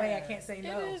like a Yeah. way I can't say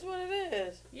no. It is what it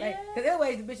is. Yeah. Like, cause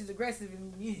otherwise the bitch is aggressive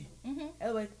and yeah. Mm-hmm.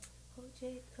 Otherwise, oh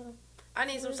Jade, I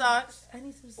need some socks. I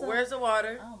need some socks. Where's the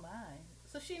water? Oh my!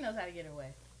 So she knows how to get her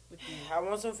way with you. I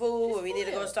want some food. She's We need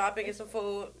to go spoiled. stop and get some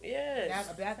food. Yes.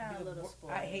 Sound a little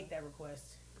spoiled. I hate that request.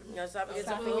 Go stop and get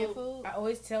some Stop and get food. food. I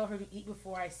always tell her to eat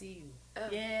before I see you.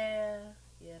 Yeah.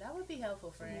 Yeah, that would be helpful,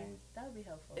 friend. That would be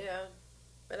helpful. Yeah.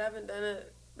 But I haven't done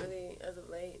it really as of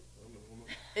late. I don't know.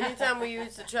 Anytime we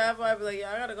used to travel, I'd be like,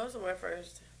 yeah, I gotta go somewhere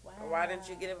first. Wow. Why didn't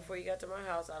you get it before you got to my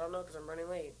house? I don't know, because I'm running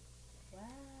late. Wow.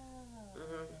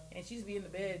 Mhm. And she's be in the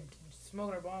bed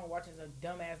smoking her bong, watching a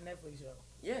dumbass Netflix show.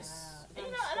 Yes. Wow. And,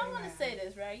 you know, and I want to say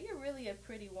this, right? You're really a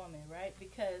pretty woman, right?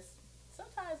 Because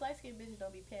sometimes light-skinned bitches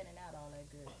don't be panning out all that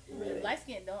good. Really?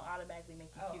 Light-skinned don't automatically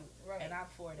make you Oh, cute. right. And I'm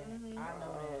for that. I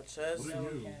know Oh, that. trust What me.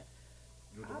 are you?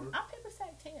 You're the I'm word? paper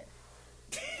sack 10.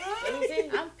 Let me see.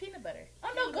 I'm peanut butter.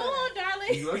 Oh no, go on,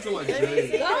 darling. You acting like Let me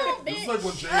Jade. see. Go on, This is bitch. like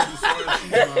when Jade was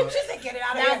saying she's She said, "Get it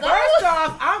out of Now here." go. First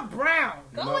off, I'm brown.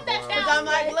 Go Not with that brown. child's Cause I'm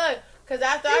like, play. look, cause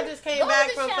after I just came Go back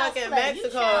with the from child's fucking play. You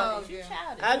Mexico. childish. You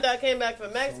childish. After I came back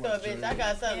from Mexico, So much bitch, I Jade.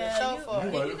 got something to show for.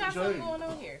 You You like got Jade. something going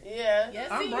on here. Yeah.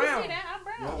 Yes, I'm see, you brown. see that? I'm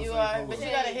brown. Y'all You the are, same but you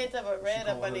color. got a hint of a red She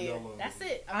up call under her you. yellow. That's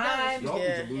it. I'm I'm Y'all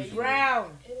Yeah. be delusional.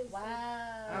 brown.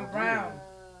 Wow. I'm brown.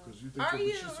 Because you think Are that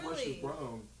you she sweats really? is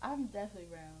brown. I'm definitely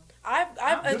brown. I've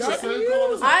You're the achieved, same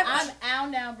color as I've- I'm out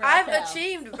now brown. I've cow.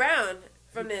 achieved brown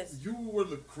from this. You were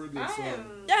the Caribbean I sun.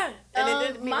 am. Yeah, and it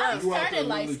didn't mean Monty's nothing. You out there turning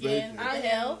light really skin. baking. What I the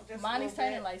hell? am, just Monty's a little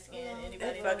turning bit. light skin. Anybody It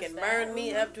notice fucking that? burned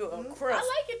me up to a I crust.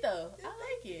 like it though. I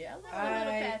like it. I love the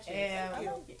little I patches. am- I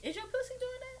like it. Is your pussy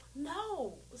doing that?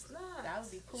 No, it's not. That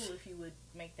would be cool if you would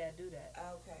make that do that.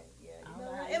 Okay, yeah. I You don't know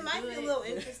know how what? you It might do be a it. little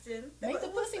interesting. Make the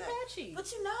What's pussy that? patchy.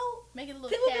 But you know, Make it a little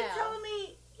people cow. been telling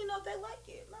me, you know, they like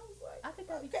it, and I was like, I think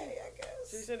that'd be okay, cute. I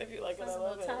guess. She said if you like it, That's I a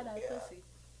love little tie it. dye Yeah. pussy.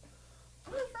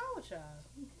 What's wrong with y'all?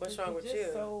 What's wrong with Just you?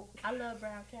 So, I love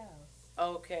brown cows.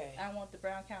 Okay. I want the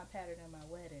brown cow pattern in my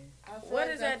wedding. I feel What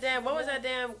like is that that's- damn? What was that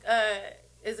damn?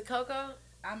 Is it Coco?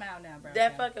 I'm out now, brown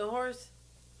That cow. fucking horse?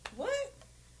 What?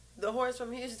 The horse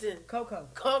from Houston. Coco.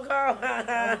 Coco.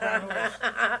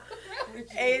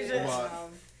 Asia. Wow.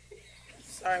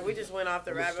 Sorry, we just went off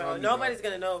the I'm rabbit hole. sorry, Nobody's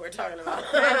gonna know what we're talking about.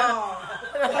 At all.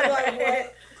 I'm like,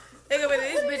 what? Think of it.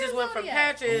 These bitches went from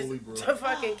patches Holy bro. to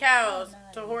fucking cows Oh,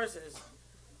 nice. to horses.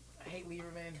 I hate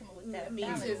Lieberman. Come on with that Me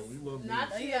balance. too. We love Not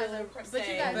No, you. you guys are, per but you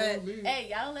se, guys, but Me. hey,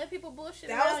 y'all don't let people bullshit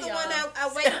that around was the y'all. one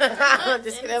I waited. I'm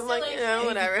just kidding. I'm like, you know,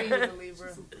 whatever.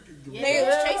 Libra. Yeah. Nigga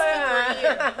was chasing me for a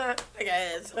year. I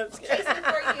guess. I'm just Chasing me kidding.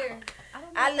 for a year. I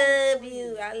don't know I if that's love for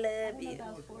you. I I love don't know you. if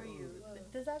that was for you.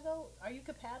 Does that go? Are you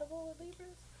compatible with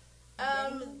Libras?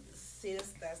 See,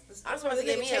 that's the I'm supposed to Nigga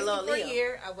give me a chased little for Leo. a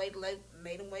year. I waited, like,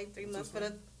 made him wait 3 months for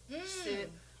the shit,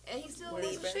 and he still was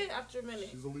Libra. shit after a minute.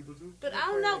 She's a Libra too? But I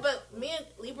don't know. But me and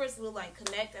Libras will like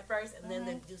connect at first, and then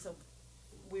they do some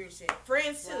weird shit.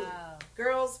 Friends too, Wow.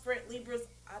 girls, friend Libras.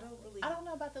 I don't really I don't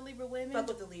know about the Libra women. fuck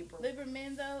with the Libra. Libra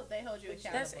men though, they hold you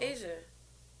accountable. That's Asia.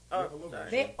 Yeah, I Oh, love sorry.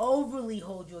 They overly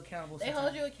hold you accountable. They sometimes.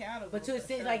 hold you accountable. But to a for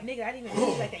extent, sure. like, nigga, I didn't even do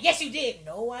it like that. Yes, you did.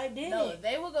 No, I didn't. No,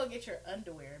 they will go get your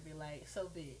underwear and be like, "So,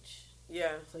 bitch.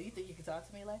 Yeah. So you think you can talk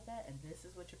to me like that? And this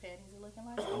is what your panties are looking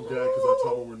like?" I'm glad because I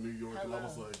told him we're in New York and I Hello.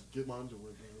 was like, get my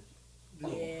underwear, bro.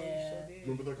 Yeah.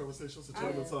 Remember that conversation? So tell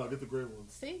them inside, get the gray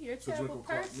ones. See, you're a So drink terrible will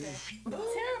clock person. me.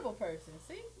 Terrible person.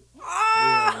 See,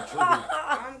 Yeah, triggered.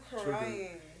 I'm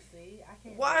crying. see, I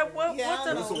can't. Why? do What? Yeah, What's I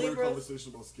That don't was the a weird Libras?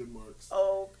 conversation about skin marks.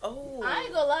 Oh, oh. I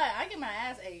ain't gonna lie. I get my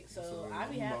ass ate, so So, I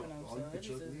be I'm having not- them. oh, So you it can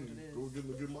just check is me. what it Go is. get in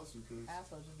a good muscle because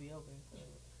Asshole just be open.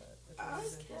 I'm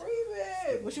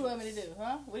screaming. What you want me to do,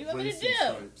 huh? What do you want me to Racing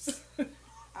do? stripes.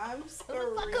 I'm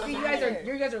Motherfucker. See, screaming.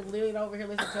 you guys are literally over here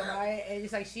listening to Maya, and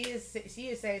it's like she is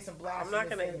saying some I'm blasphemous not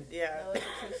gonna. things. Yeah. No, it's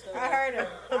a true story. I heard her.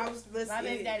 I was My baby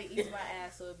listening. daddy eats my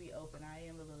ass, so it'd be open. I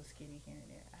am a little skinny here and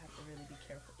there. I have to really be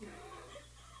careful.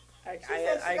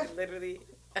 I literally.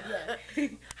 Yeah.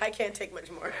 I can't take much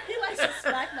more. He likes to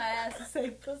smack my ass and say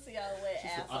pussy all wet, She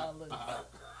ass said, all loose.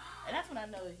 And that's when I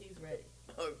know he's ready.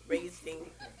 Oh, racing.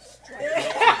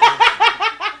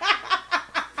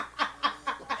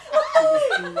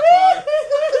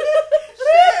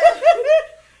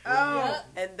 Oh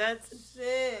And that's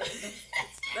shit.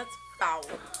 foul.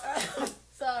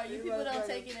 So you people don't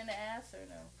take it in the ass or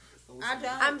no? I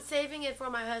don't. I'm saving it for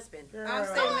my husband. I'm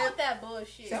Go saying on that. with that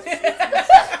bullshit. Shut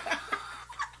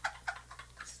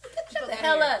Shut the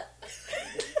hell up.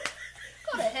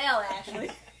 Go to hell, Ashley.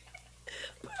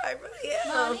 I really am.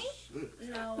 Mommy?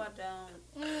 No, I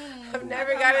don't. I've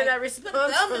never gotten that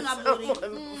response thumb in from my booty.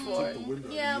 someone before. Check the window.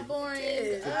 Yeah, You- boring.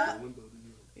 Check the window.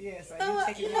 Yes, I You know do what?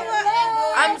 take You it know down.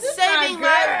 what? I'm This saving not my good.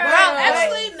 breath.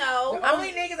 Actually, no. The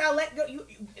only niggas I let go, you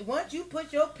once you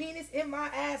put your penis in my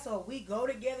asshole, we go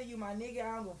together. You my nigga,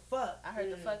 I don't give a fuck. I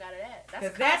heard the fuck out of that.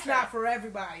 Because that's not for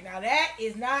everybody. Now that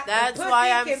is not. the That's pussy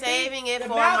why I'm can be- saving it the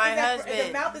for mouth my is that husband.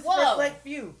 the mouth is Whoa. for select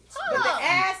few, but Hold the on.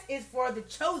 ass is for the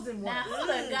chosen Now one. hold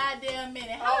a goddamn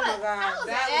minute. Oh How, my God, how is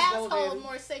that an was asshole golden.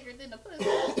 more sacred than the pussy?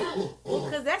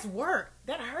 Because that's work.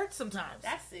 That hurts sometimes.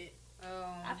 That's it.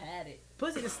 I've had it.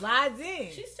 Pussy just slides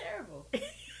in. She's terrible.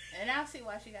 And I see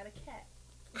why she got a cat.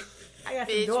 I got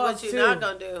some Bitch, dogs what you too. not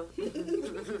gonna do?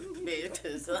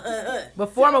 Bitch,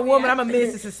 Before I'm a woman, I'm a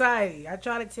menace to society. I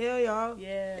try to tell y'all.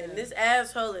 Yeah. and this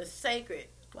asshole is sacred.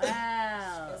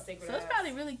 Wow. It's a secret So it's ass.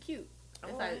 probably really cute.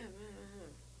 It's like,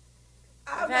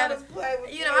 I'm had not play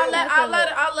with You know,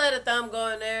 I let a thumb go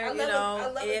in there. I You let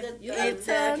know, love if a good if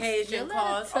the tongues, occasion your little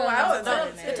calls. tongues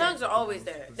absolutely. are The tongues are always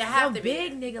there. They have Some to be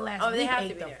big there. nigga last Oh, they week have to ate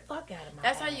be the there. fuck out of my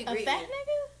That's how ass. you A greet fat me.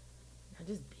 nigga?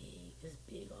 Just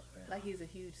big all around. Like he's a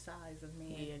huge size of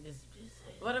me. Yeah, just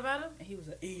What about him? And he was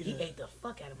an he eater. ate the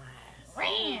fuck out of my ass.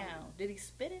 Ram. Did he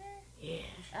spit in her? Yeah.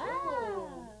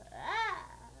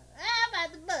 I'm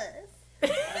about to bust.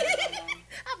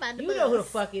 I'm about to You know who the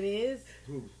fuck it is.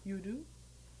 Who? You do?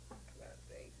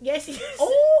 Yes, she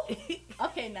Oh!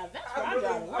 Okay, now that's where I'm I really,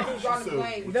 draw the I'm line. really drawing the She said,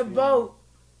 blame. which the one? boat.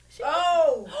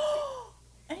 Oh.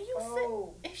 And you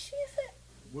Oh. said, and she said,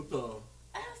 What the?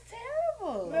 that's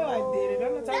terrible. No, I didn't.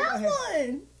 I'm not talking That about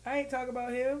him. one. I ain't talking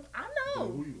about him. I Yeah, know.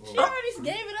 who you- She oh. already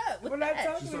gave it up. With We're not that.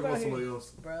 talking She's talking about about somebody him.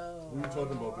 else. Who Bro. you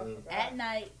talking about, man? At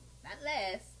night, not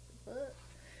last. But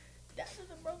that's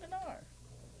just a broken arm.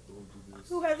 Don't do this.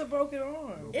 Who has a broken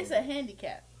arm? It's a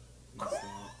handicap. Please stop.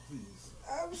 Please.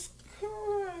 I'm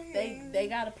crying. They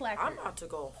got a placard. I'm about to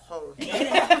go home.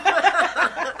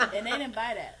 And they didn't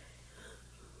buy that.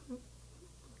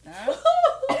 Huh?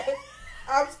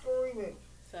 I'm screaming.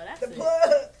 So that's The it.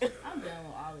 plug. I'm done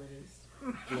with all of this.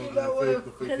 You know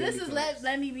what? Because this is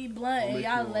let me be blunt and Make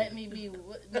y'all you let me be.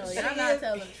 No, y'all not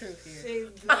telling the truth here. She's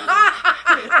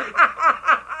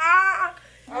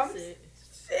That's it.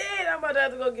 Shit, I'm about to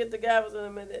have to go get the gavels in a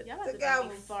minute. Y'all have The to guy make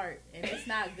me was- fart, and it's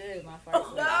not good. My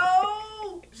farts.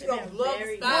 No. She's gonna They're blow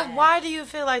very the bad. spot. Why do you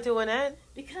feel like doing that?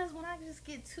 Because when I just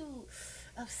get too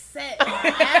upset,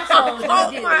 my asshole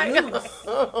just get loose.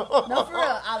 No, for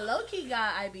real. I low key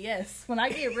got IBS. When I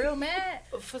get real mad,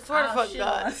 For swear to I'll fuck shit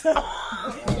God.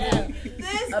 myself. Yeah.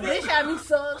 This A bitch had me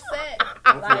so upset.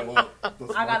 I feel Like, like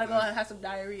that's I gotta my go and have some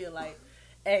diarrhea. Like,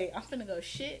 hey, I'm finna go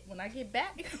shit. When I get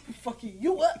back, I'm fucking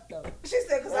you up though. She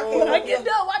said, because I When I can't get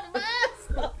done wiping my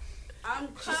ass, I'm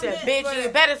She said, coming, bitch, you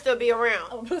but better still be around.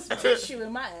 I'm gonna put some tissue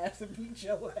in my ass and beat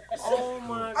your ass. Oh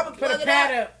my I'm God. gonna Put plug a it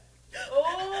pad up. up.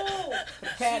 Oh.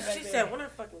 She said, when I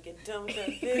fucking get done with that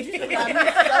Bitch bitch. got me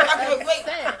so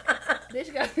upset.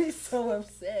 Bitch got me so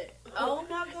upset. Oh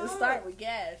my It God. start with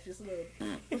gas, just a little.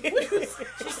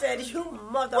 She said, you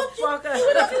motherfucker.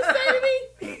 What you say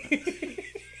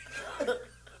to me?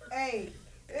 Hey.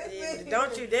 Yeah,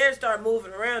 don't you dare start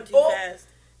moving around too Oh. fast.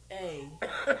 Hey,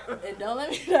 and don't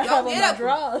let me not have on get my up.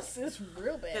 drawers. It's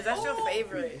real Because bad. that's your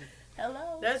favorite.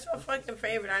 Hello. That's your fucking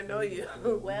favorite. I know you.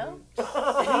 Well, She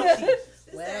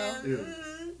Well.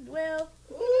 said, well,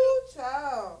 ooh,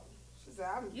 child. She said,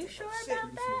 I'm you sure shit.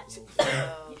 about that?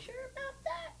 Oh. You sure about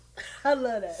that? I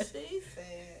love that. She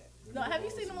said, No, have you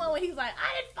seen the one where he's like,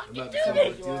 I didn't I'm not fucking just do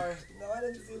saying it? like no, I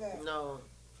didn't see that. No.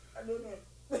 I knew that.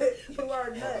 You are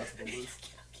this. nuts. That's the list.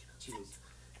 Cheers.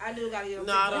 I do gotta get on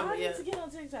No, I TikTok. don't. I Yeah. need to get on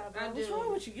TikTok, bro. I What's do.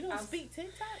 wrong with you? You don't I'm- speak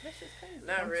TikTok? That shit's crazy.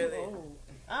 Not I'm too really. old.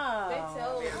 Oh, They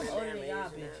tell me. I'm older than y'all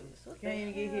Damn, bitches. What Can't the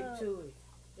even get hip hell? to it.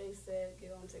 They said,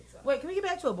 get on TikTok. Wait, can we get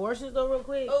back to abortions though, real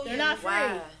quick? Oh, They're yeah. not free.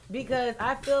 Why? Because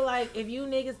I feel like if you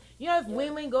niggas, you know, if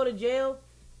women go to jail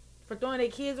for throwing their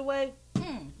kids away,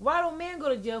 Hmm. why don't men go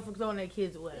to jail for throwing their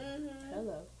kids away? Mm-hmm.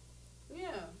 Hello. Yeah.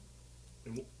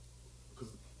 Because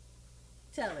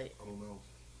Tell it. I don't know.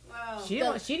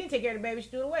 She didn't take care of the baby. She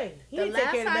threw it away. He The didn't take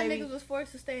last care of the time baby. niggas was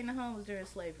forced to stay in the home was during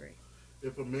slavery.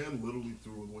 If a man literally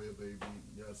threw away a baby,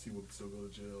 yes, he would still go to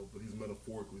jail. But he's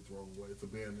metaphorically thrown away. It's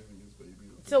abandoning his baby.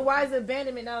 So why is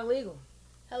abandonment not illegal?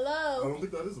 I Hello. don't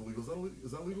think that is illegal.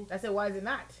 Is that legal? I said, why is it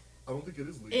not? I don't think it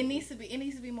is legal. It needs to be. It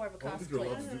needs to be more of a I don't think you're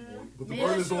allowed consequence. to do one. But the Yeah,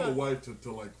 burden is on sure. the wife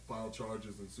to like file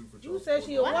charges and sue for You child said support.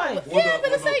 she a Wow. wife. Yeah, I'm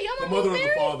gonna say, your the mama mother was and the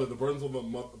married? father. The burden's on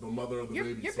the mother of the Your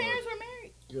baby. parents were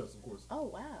married? Yes, of course. Oh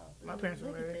wow. My parents were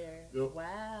Look at married. there. Yep.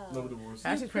 Wow. Never divorced.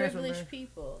 Actually, You parents were privileged married.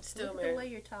 people. Still Look at married. the way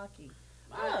you're talking.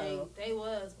 They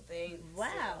was, but they ain't.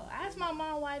 Wow. I asked my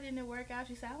mom why didn't it work out.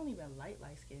 She said, I don't even like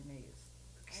light-skinned niggas.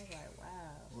 I was like,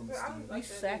 wow. Understand. Like You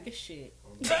that sack nigga. of shit.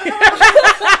 Understand.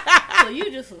 So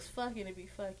you just was fucking to be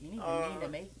fucking. You didn't mean to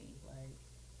make me.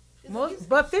 Like,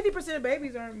 But 50% of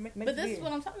babies are meant but to this be is here.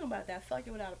 what I'm talking about. That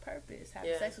fucking without a purpose.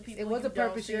 Having Yeah. sex with people. It was you a don't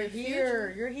purpose. see You're the here.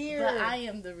 future. You're here. But I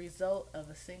am the result of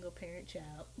a single parent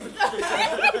child.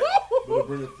 But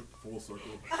bring it full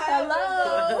circle.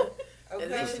 Hello. At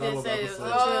Okay. least she didn't say it was the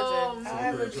Oh, children. I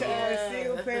have a Single child, parent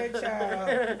single parent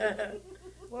child.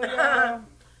 Well, y'all,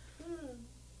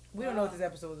 we don't know what this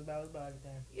episode was about. It was about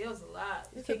everything. It was a lot.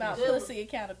 It's about Good. pussy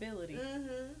accountability.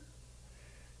 Mm-hmm.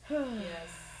 Yes.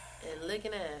 And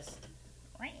licking ass.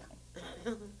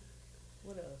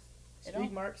 What else? It Street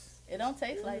don't- marks. It don't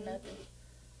taste like nothing.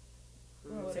 It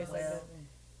don't taste like Well. nothing.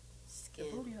 The Skin.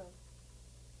 booty hole.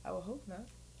 I would hope not.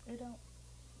 It don't.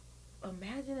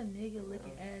 Imagine a nigga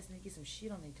licking ass and they get some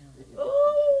shit on their tongue.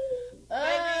 Ooh.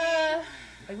 Uh,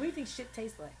 Like, what do you think shit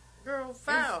tastes like? Girl,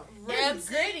 foul. it's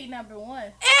gritty, number one.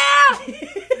 Ew!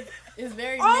 It's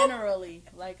very minerally,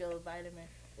 like a vitamin.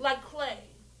 Like clay.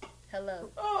 Hello.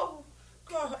 Oh,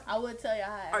 God. I would tell y'all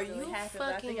how it Are actually you happened, but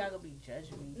I think fucking- y'all gonna be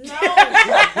judging me. No.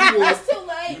 It's too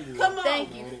late. Come on.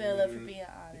 Thank you, Philip, for being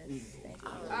honest. Thank you.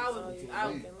 I kind of want to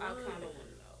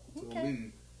know. To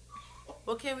me,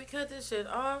 Well, can we cut this shit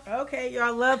off? Okay,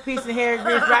 y'all love peace and hair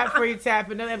grease right before you tap.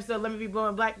 Another episode, Let Me Be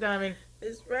Blowing Black Diamond.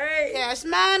 It's right. Cash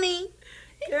money.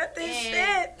 Cut this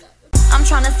shit. I'm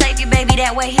tryna save you, baby,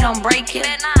 that way he don't break you.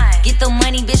 Get the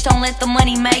money, bitch, don't let the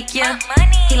money make you.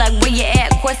 He like, where you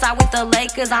at? Courtside with the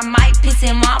Lakers. I might piss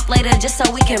him off later just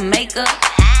so we can make up.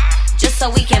 Just so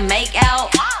we can make out.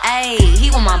 Ayy,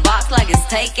 he want my box like it's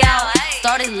takeout.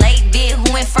 Started late, bid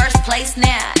who in first place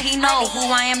now. He know who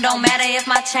I am, don't matter if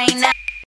my chain now.